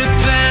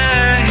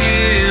prepare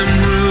him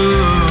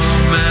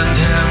room, and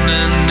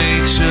heaven and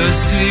nature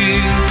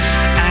sing,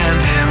 and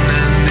heaven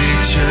and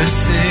nature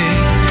sing,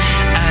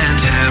 and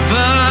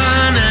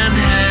heaven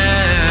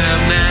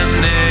and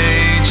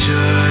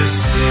nature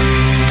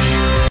sing.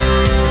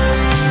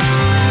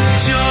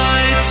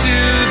 Joy to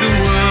the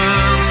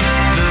world,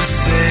 the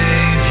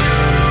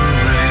Savior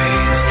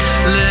reigns.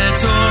 Let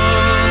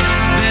all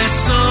their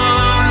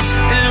songs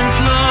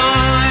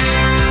employ,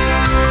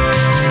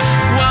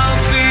 while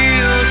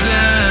fields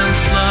and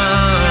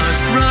floods,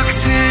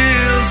 rocks,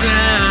 hills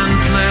and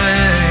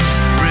plains,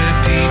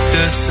 repeat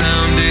the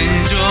sounding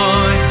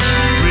joy,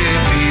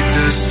 repeat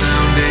the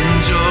sounding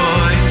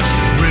joy,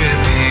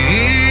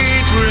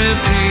 repeat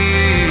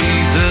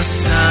the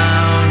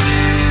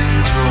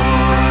sounding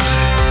joy.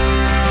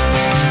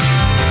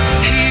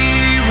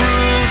 He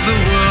rules the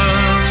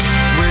world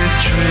with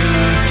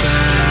truth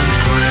and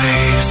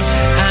grace,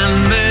 and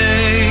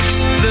makes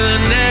the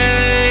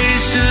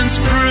nations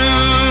prove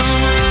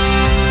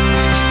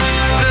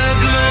the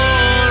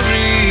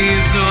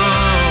glories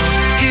of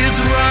his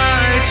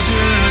righteousness,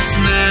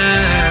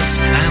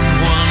 and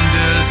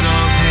wonders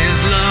of his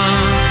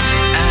love,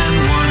 and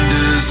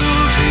wonders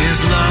of his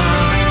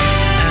love,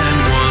 and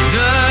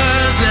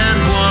wonders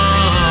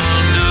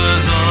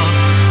of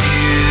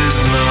his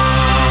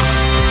love.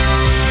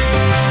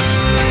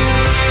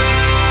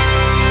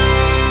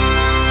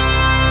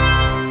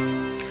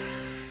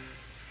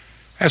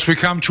 As we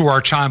come to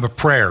our time of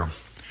prayer,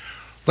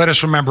 let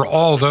us remember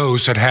all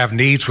those that have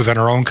needs within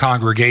our own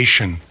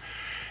congregation,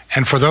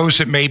 and for those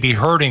that may be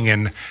hurting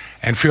and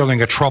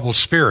feeling a troubled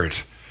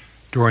spirit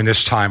during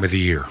this time of the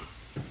year.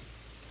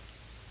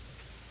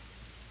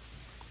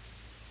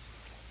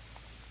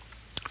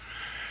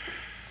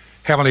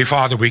 Heavenly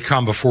Father, we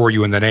come before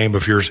you in the name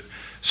of your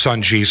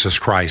Son, Jesus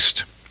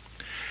Christ,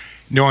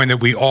 knowing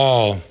that we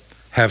all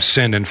have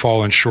sinned and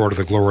fallen short of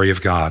the glory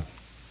of God.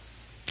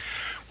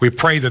 We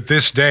pray that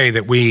this day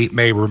that we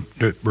may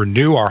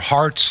renew our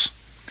hearts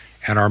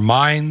and our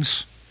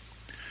minds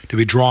to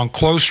be drawn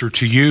closer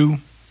to you,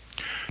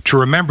 to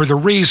remember the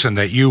reason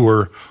that you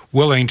were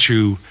willing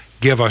to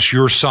give us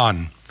your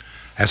Son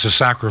as a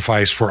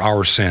sacrifice for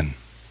our sin.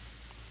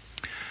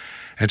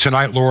 And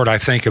tonight, Lord, I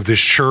think of this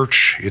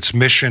church, its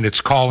mission, its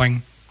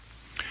calling,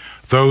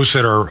 those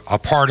that are a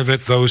part of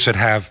it, those that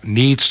have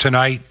needs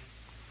tonight,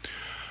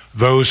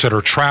 those that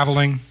are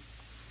traveling,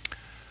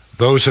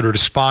 those that are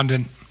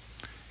despondent,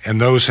 and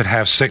those that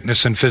have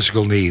sickness and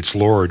physical needs.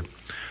 Lord,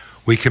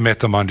 we commit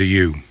them unto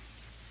you.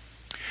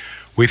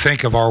 We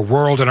think of our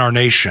world and our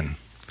nation,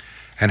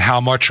 and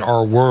how much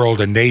our world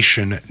and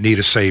nation need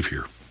a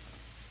Savior.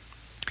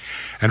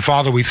 And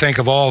Father, we think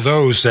of all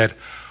those that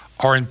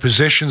are in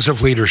positions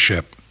of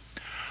leadership.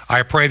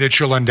 I pray that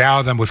you'll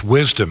endow them with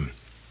wisdom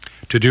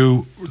to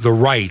do the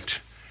right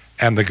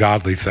and the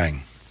godly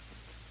thing.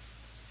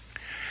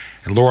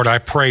 And Lord, I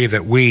pray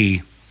that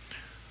we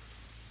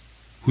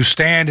who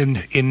stand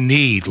in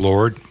need,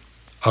 Lord,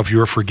 of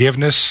your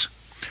forgiveness,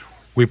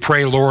 we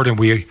pray, Lord, and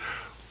we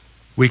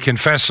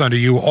confess unto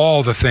you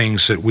all the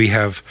things that we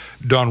have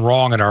done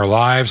wrong in our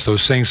lives,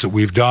 those things that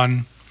we've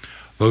done,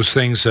 those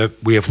things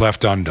that we have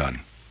left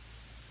undone.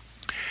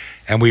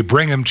 And we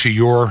bring them to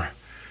your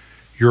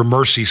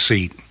mercy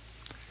seat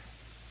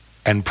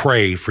and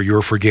pray for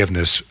your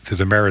forgiveness through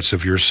the merits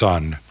of your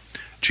Son,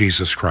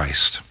 Jesus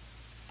Christ.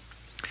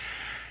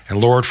 And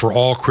Lord, for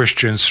all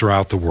Christians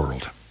throughout the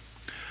world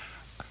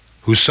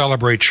who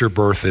celebrate your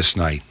birth this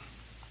night,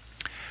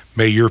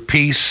 may your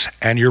peace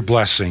and your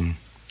blessing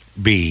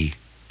be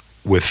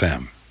with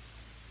them.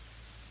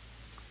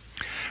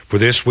 For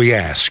this we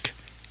ask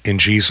in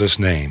Jesus'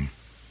 name.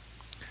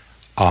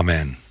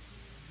 Amen.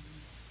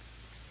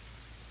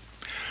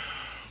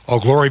 O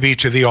glory be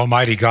to thee,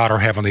 Almighty God, our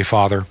heavenly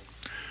Father,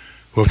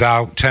 who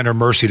without tender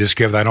mercy didst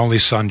give thine only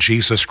Son,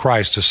 Jesus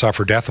Christ, to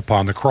suffer death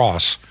upon the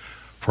cross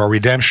for our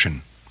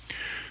redemption,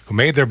 who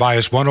made thereby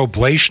as one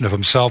oblation of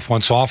himself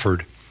once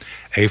offered,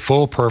 a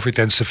full, perfect,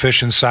 and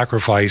sufficient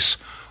sacrifice,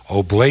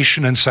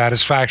 oblation and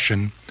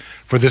satisfaction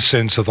for the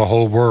sins of the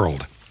whole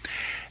world,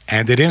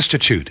 and did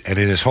institute, and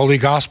in his holy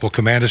gospel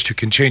command us to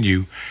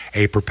continue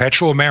a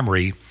perpetual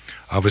memory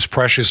of his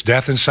precious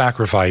death and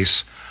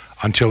sacrifice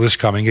until his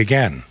coming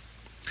again.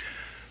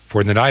 For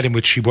in the night in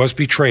which he was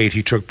betrayed,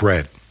 he took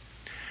bread.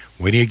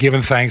 When he had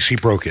given thanks, he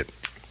broke it,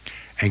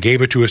 and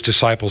gave it to his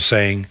disciples,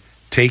 saying,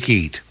 Take,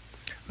 eat.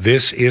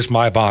 This is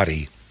my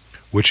body,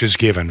 which is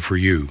given for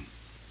you.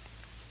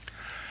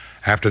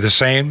 After the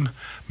same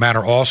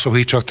manner also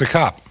he took the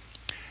cup.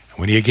 And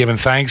when he had given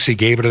thanks, he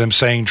gave it to them,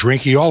 saying,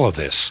 Drink ye all of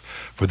this,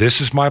 for this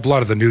is my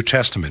blood of the New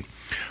Testament,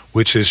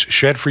 which is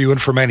shed for you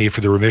and for many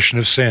for the remission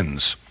of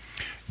sins.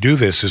 Do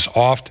this as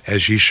oft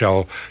as ye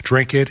shall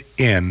drink it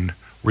in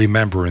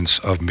remembrance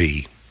of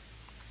me.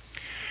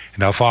 And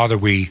now, Father,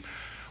 we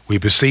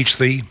beseech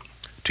thee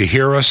to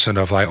hear us, and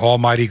of thy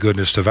almighty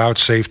goodness to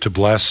vouchsafe to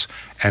bless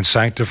and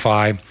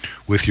sanctify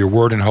with your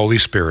word and Holy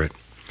Spirit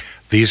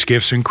these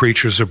gifts and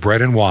creatures of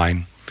bread and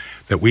wine,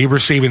 that we,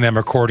 receiving them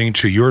according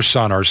to your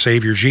Son, our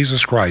Savior,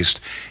 Jesus Christ,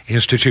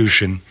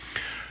 institution,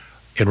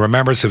 in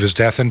remembrance of his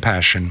death and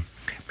passion,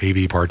 may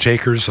be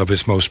partakers of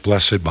his most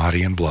blessed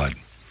body and blood.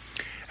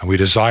 And we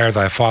desire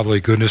thy fatherly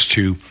goodness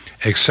to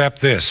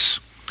accept this,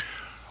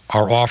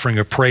 our offering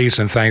of praise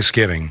and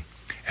thanksgiving,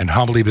 and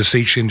humbly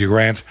beseeching to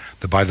grant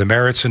that by the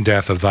merits and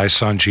death of thy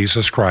Son,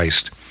 Jesus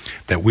Christ,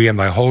 that we and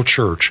thy whole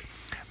church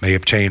may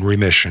obtain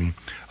remission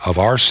of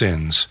our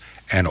sins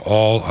and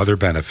all other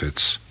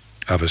benefits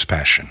of his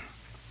passion.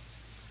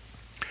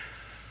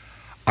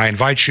 I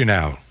invite you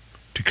now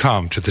to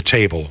come to the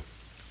table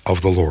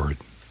of the Lord.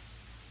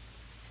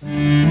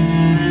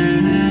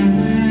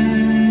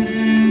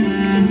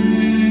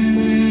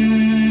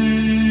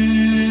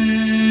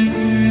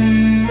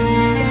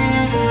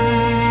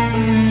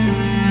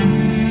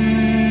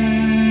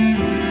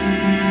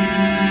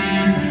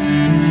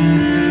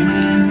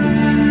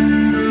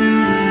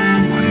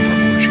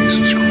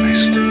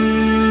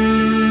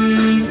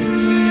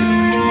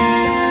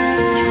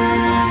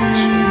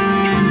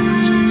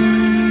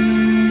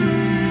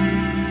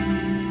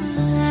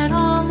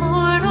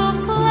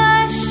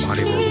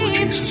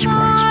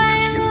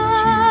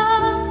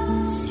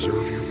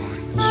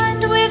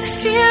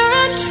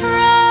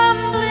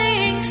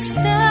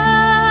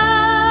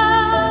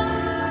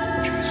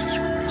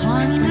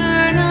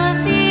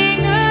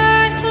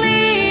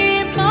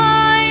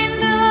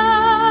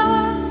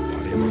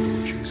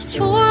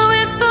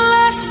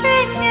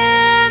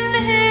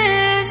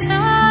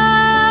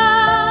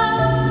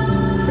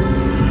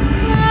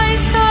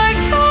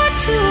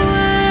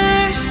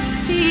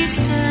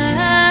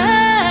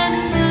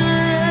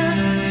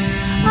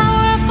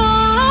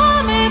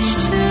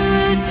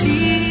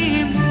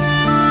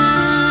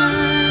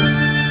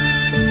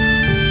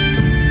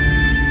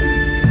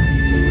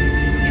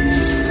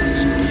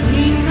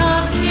 King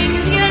of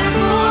kings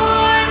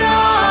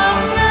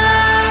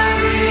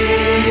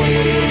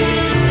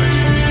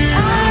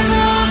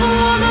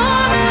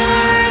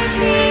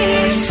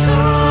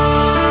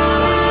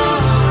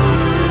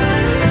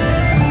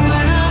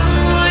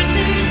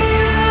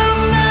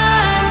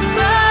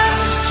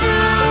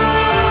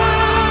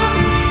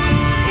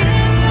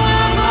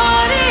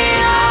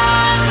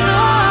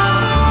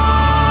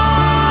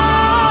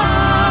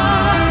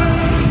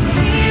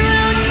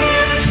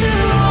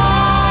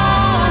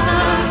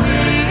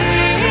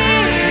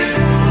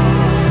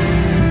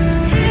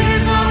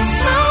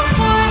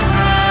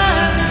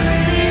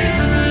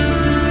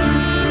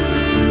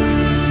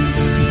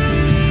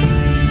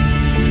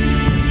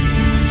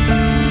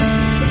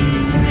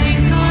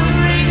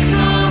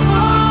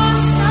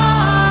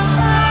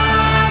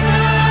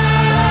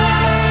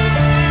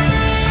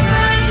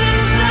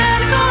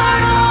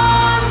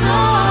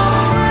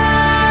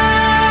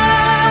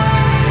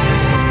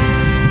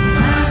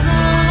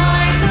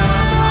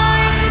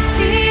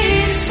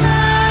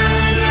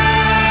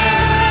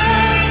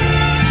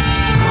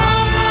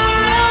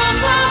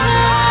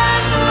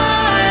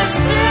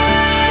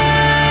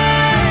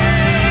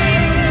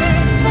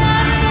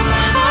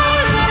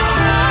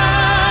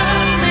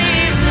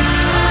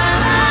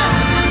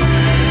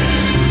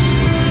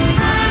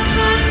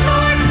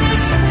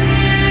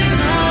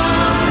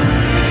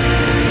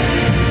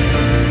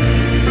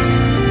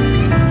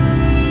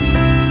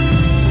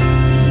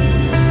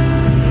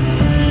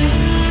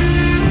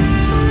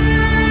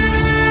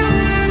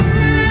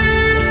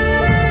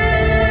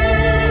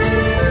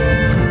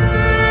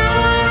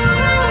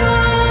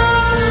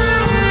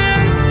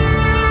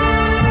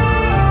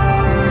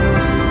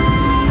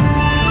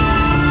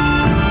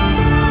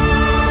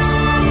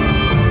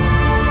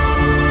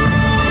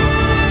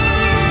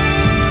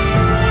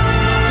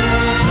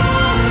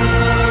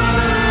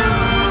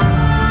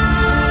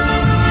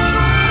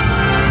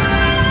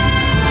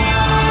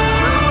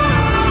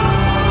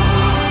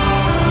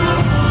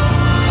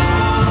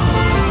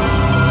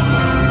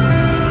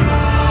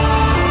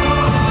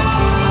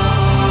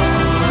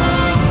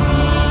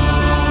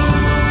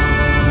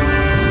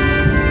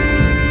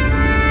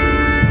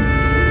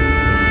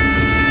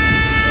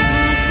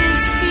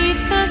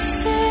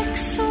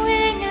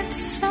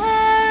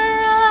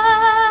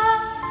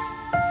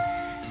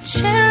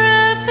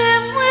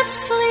cherubim with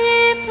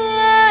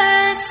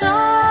sleepless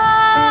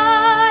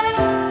eye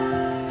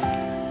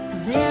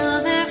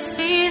veil their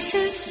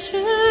faces to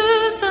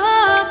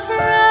the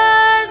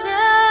presence,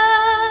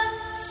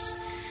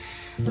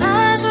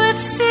 as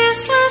with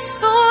ceaseless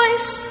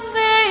voice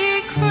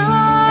they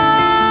cry.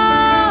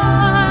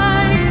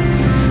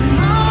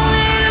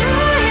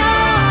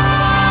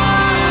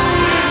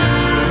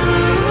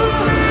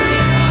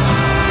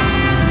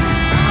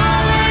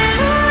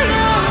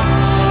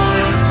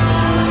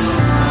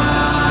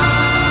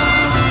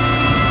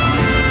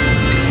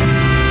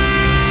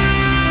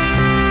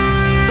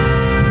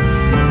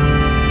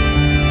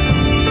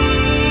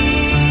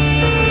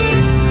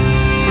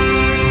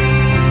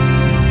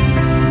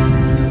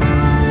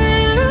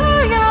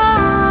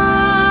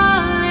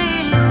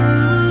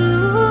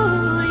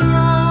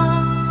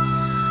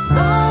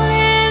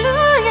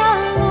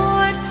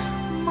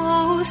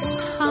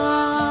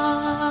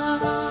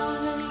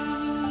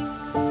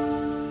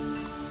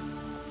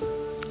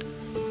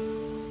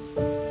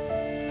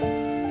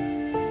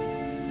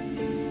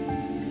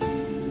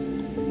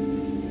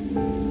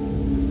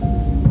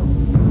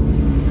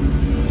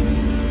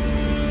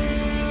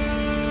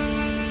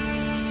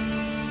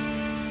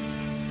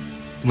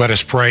 Let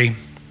us pray.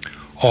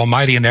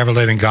 Almighty and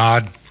ever-living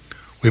God,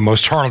 we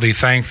most heartily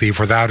thank Thee,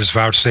 for Thou dost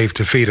vouchsafe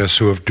to feed us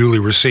who have duly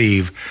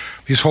received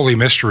these holy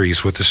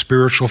mysteries with the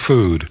spiritual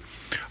food,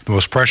 the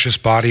most precious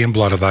body and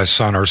blood of Thy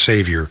Son, our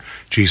Savior,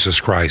 Jesus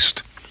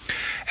Christ,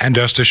 and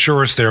dost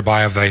assure us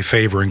thereby of Thy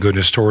favor and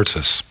goodness towards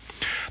us,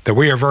 that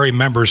we are very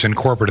members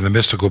incorporate in the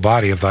mystical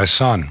body of Thy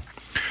Son,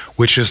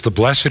 which is the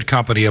blessed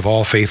company of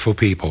all faithful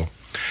people,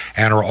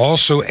 and are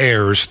also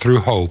heirs through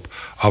hope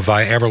of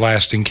Thy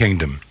everlasting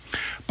kingdom,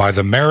 by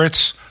the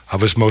merits of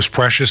His most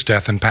precious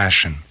death and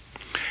passion.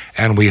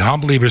 And we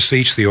humbly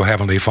beseech Thee, O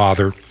Heavenly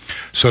Father,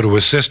 so to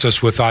assist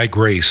us with Thy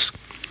grace,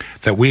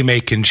 that we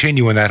may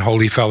continue in that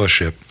holy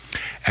fellowship,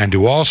 and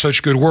do all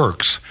such good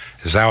works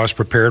as Thou hast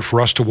prepared for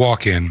us to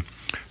walk in,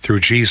 through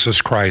Jesus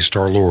Christ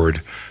our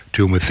Lord,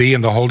 to whom with Thee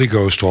and the Holy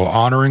Ghost all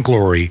honor and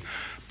glory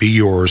be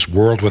yours,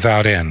 world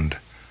without end.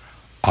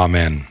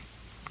 Amen.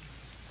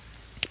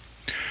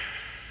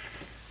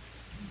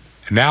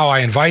 Now I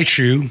invite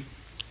you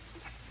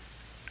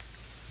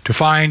to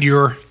find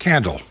your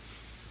candle.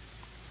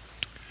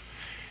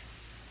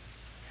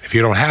 If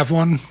you don't have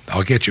one,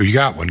 I'll get you. You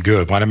got one,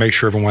 good. Want to make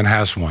sure everyone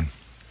has one.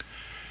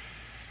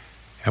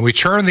 And we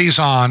turn these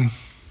on.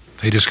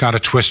 They just kind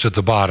of twist at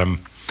the bottom.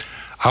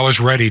 I was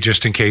ready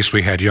just in case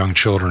we had young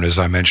children, as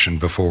I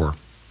mentioned before.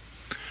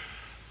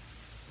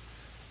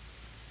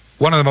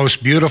 One of the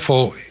most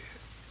beautiful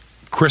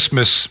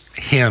Christmas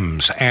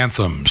hymns,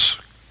 anthems,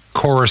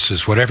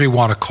 choruses, whatever you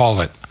want to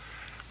call it,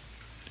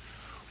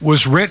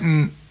 was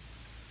written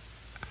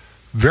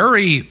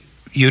very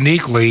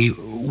uniquely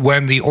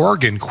when the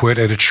organ quit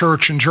at a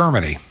church in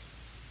Germany.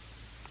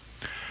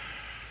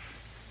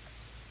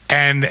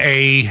 And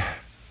a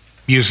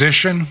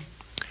musician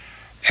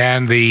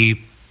and the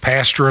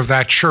pastor of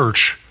that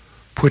church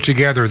put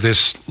together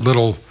this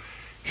little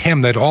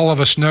hymn that all of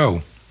us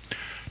know,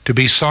 to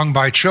be sung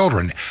by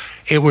children.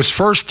 It was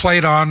first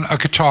played on a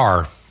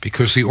guitar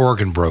because the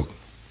organ broke.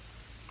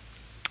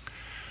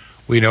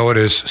 We know it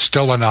as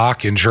Stille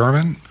Nacht in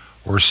German,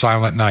 or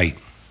Silent Night.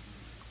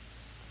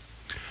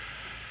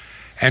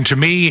 And to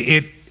me,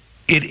 it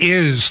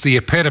is the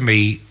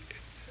epitome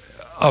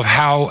of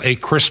how a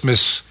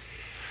Christmas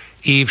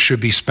Eve should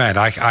be spent.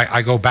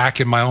 I go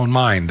back in my own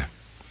mind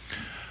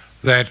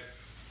that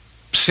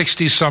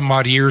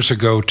 60-some-odd years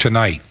ago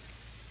tonight,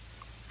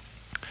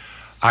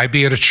 I'd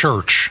be at a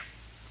church.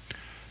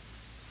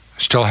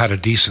 Still had a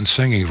decent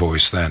singing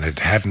voice then. It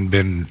hadn't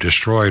been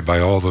destroyed by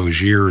all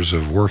those years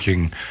of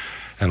working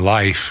in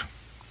life.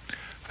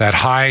 That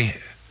high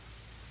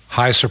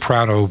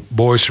soprano,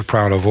 boy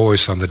soprano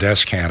voice on the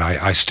descant,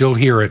 I still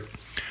hear it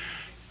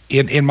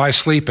in my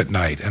sleep at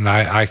night, and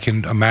I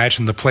can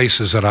imagine the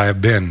places that I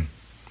have been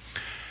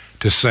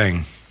to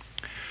sing.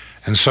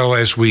 And so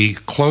as we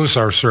close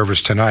our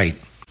service tonight,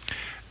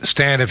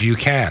 stand if you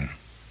can.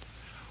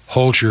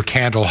 Hold your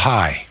candle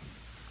high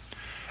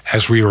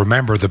as we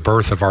remember the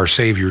birth of our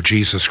Savior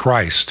Jesus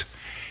Christ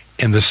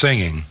in the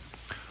singing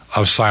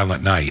of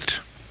Silent Night.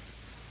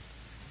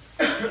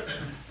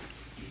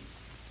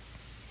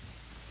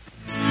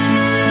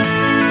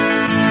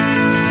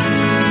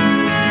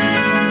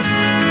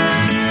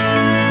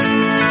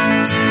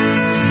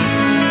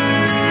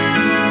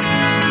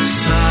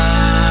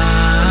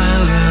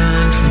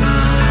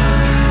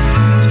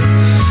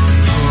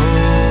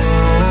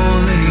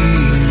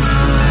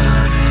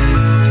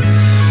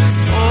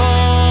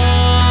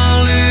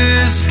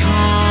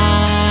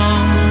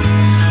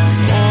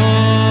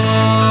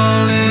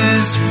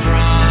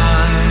 Bright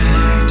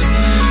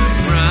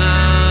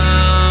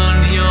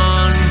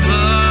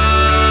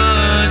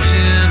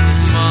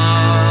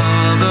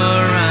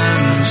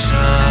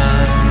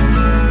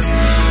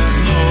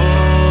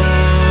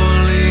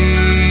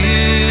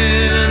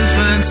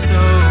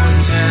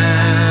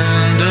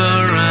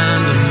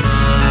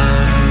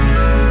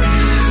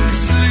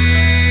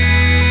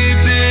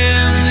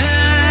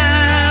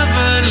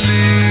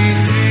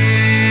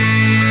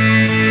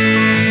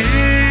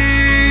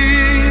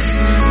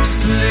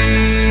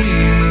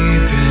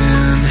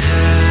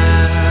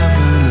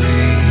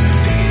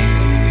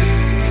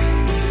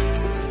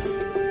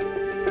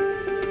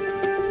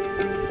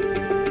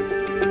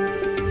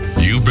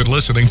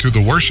listening to the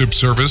worship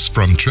service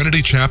from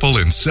Trinity Chapel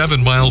in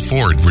 7 Mile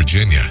Ford,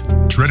 Virginia.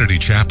 Trinity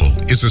Chapel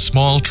is a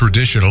small,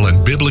 traditional,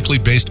 and biblically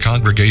based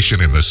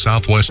congregation in the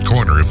southwest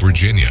corner of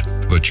Virginia.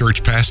 The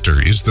church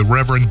pastor is the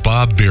Reverend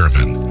Bob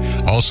Bierman,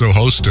 also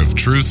host of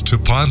Truth to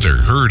Ponder,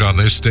 heard on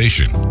this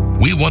station.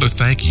 We want to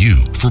thank you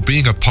for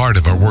being a part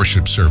of our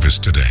worship service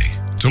today.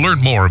 To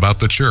learn more about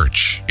the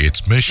church,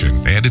 its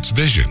mission, and its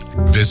vision,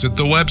 visit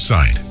the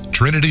website,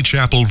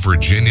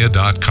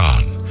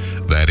 trinitychapelvirginia.com.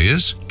 That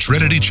is,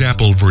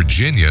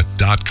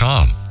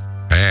 trinitychapelvirginia.com.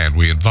 And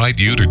we invite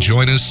you to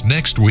join us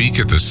next week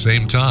at the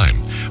same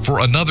time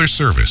for another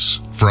service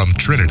from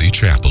Trinity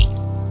Chapel.